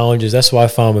and the challenges. That's what I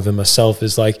find within myself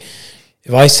is like,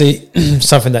 if I see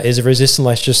something that is a resistance,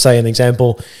 let's just say an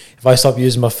example, if I stop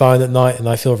using my phone at night and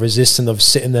I feel resistant of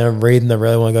sitting there and reading, I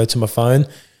really want to go to my phone.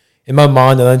 In my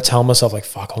mind, I don't tell myself like,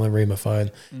 fuck, I want to read my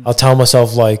phone. I'll tell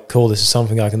myself like, cool, this is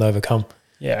something I can overcome.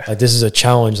 Yeah. Like, this is a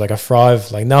challenge. Like, I thrive.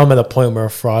 Like, now I'm at a point where I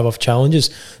thrive off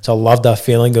challenges. So I love that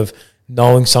feeling of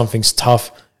knowing something's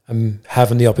tough and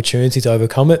having the opportunity to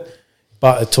overcome it.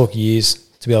 But it took years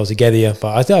to be able to get here.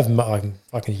 But I do have, like, I'm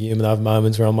fucking human. I have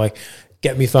moments where I'm like,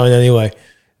 get me phone anyway.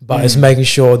 But it's making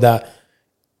sure that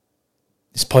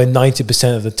it's probably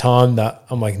 90% of the time that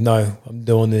I'm like, no, I'm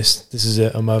doing this. This is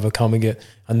it. I'm overcoming it.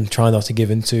 And trying not to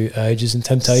give into urges and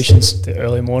temptations. It's the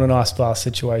early morning ice bath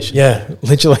situation. Yeah,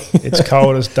 literally. It's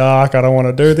cold, it's dark. I don't want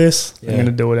to do this. I'm going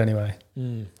to do it anyway.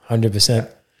 100%.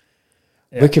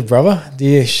 Yeah. Wicked, brother.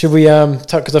 Should we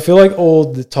because I feel like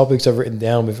all the topics I've written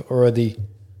down we've already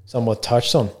somewhat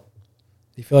touched on. Do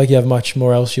you feel like you have much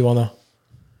more else you want to?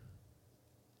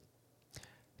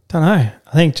 Don't know.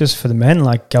 I think just for the men,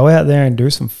 like, go out there and do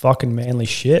some fucking manly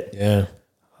shit. Yeah.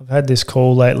 I've had this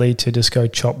call lately to just go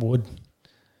chop wood.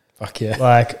 Fuck yeah.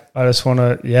 Like, I just want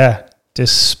to,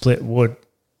 just split wood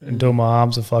until my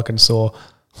arms are fucking sore.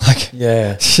 Like, you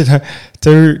know,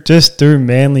 do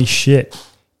manly shit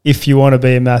if you want to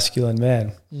be a masculine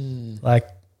man. Like,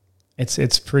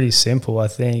 it's pretty simple, I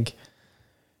think.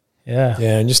 Yeah.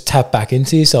 Yeah, and just tap back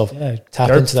into yourself. Yeah. Tap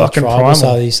into that tribal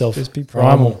side of yourself. Just be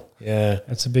primal. Yeah.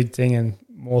 That's a big thing, and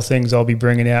more things I'll be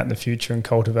bringing out in the future and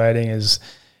cultivating is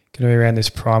going to be around this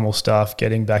primal stuff,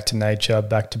 getting back to nature,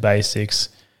 back to basics,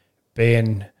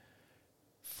 being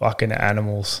fucking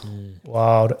animals,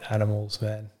 wild animals,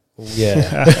 man.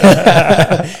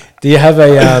 Yeah. Do you have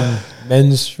a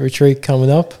men's retreat coming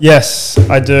up? Yes,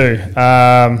 I do.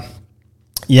 At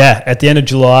the end of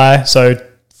July, so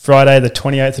Friday the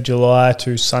 28th of July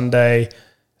to Sunday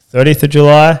 30th of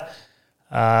July.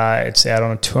 It's out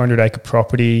on a 200-acre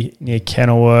property near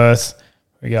Kenilworth.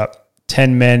 We got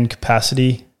 10 men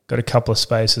capacity, got a couple of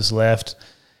spaces left,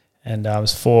 and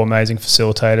there's 4 amazing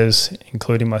facilitators,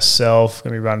 including myself.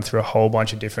 Going to be running through a whole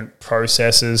bunch of different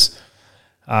processes.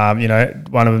 You know,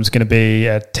 one of them is going to be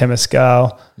a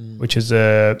Temescal, which is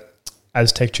a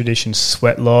Aztec tradition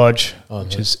sweat lodge,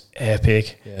 which is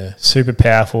epic, super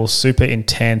powerful, super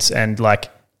intense, and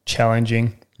like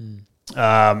challenging.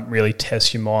 Really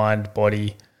tests your mind,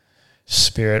 body,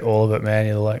 spirit, all of it, man.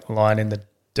 You're like lying in the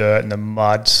dirt and the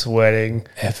mud, sweating.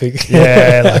 Epic.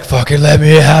 Yeah, like fucking let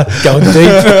me out. Going deep.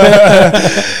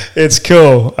 It's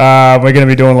cool. We're going to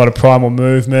be doing a lot of primal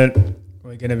movement.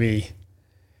 We're going to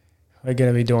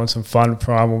be doing some fun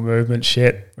primal movement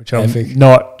shit, which I'm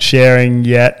not sharing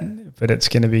yet, but it's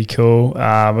going to be cool.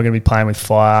 We're going to be playing with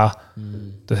fire,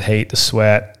 the heat, the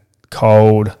sweat,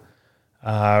 cold,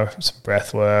 some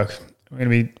breath work. We're going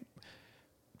to be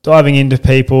diving into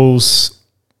people's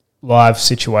live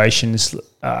situations,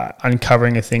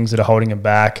 uncovering the things that are holding them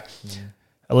back,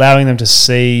 allowing them to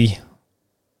see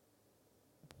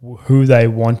who they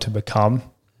want to become.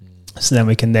 So then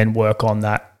we can then work on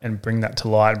that and bring that to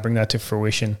light and bring that to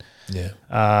fruition. Yeah.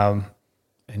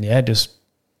 Just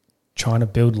trying to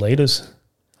build leaders.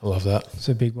 I love that. It's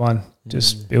a big one.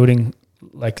 Just building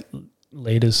like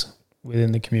leaders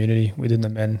within the community, within the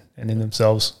men and in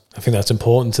themselves. I think that's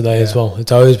important today as well.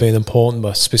 It's always been important,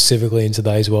 but specifically in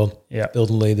today's world,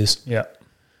 building leaders. Yeah.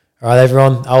 All right,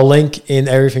 everyone. I'll link in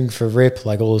everything for Ripp,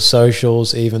 like all the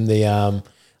socials, even the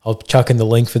I'll chuck in the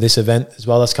link for this event as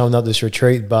well. That's coming up, this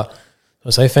retreat. But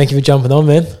I'll say thank you for jumping on,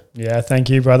 man. Yeah, thank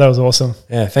you, brother. That was awesome.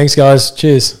 Yeah, thanks, guys.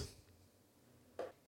 Cheers.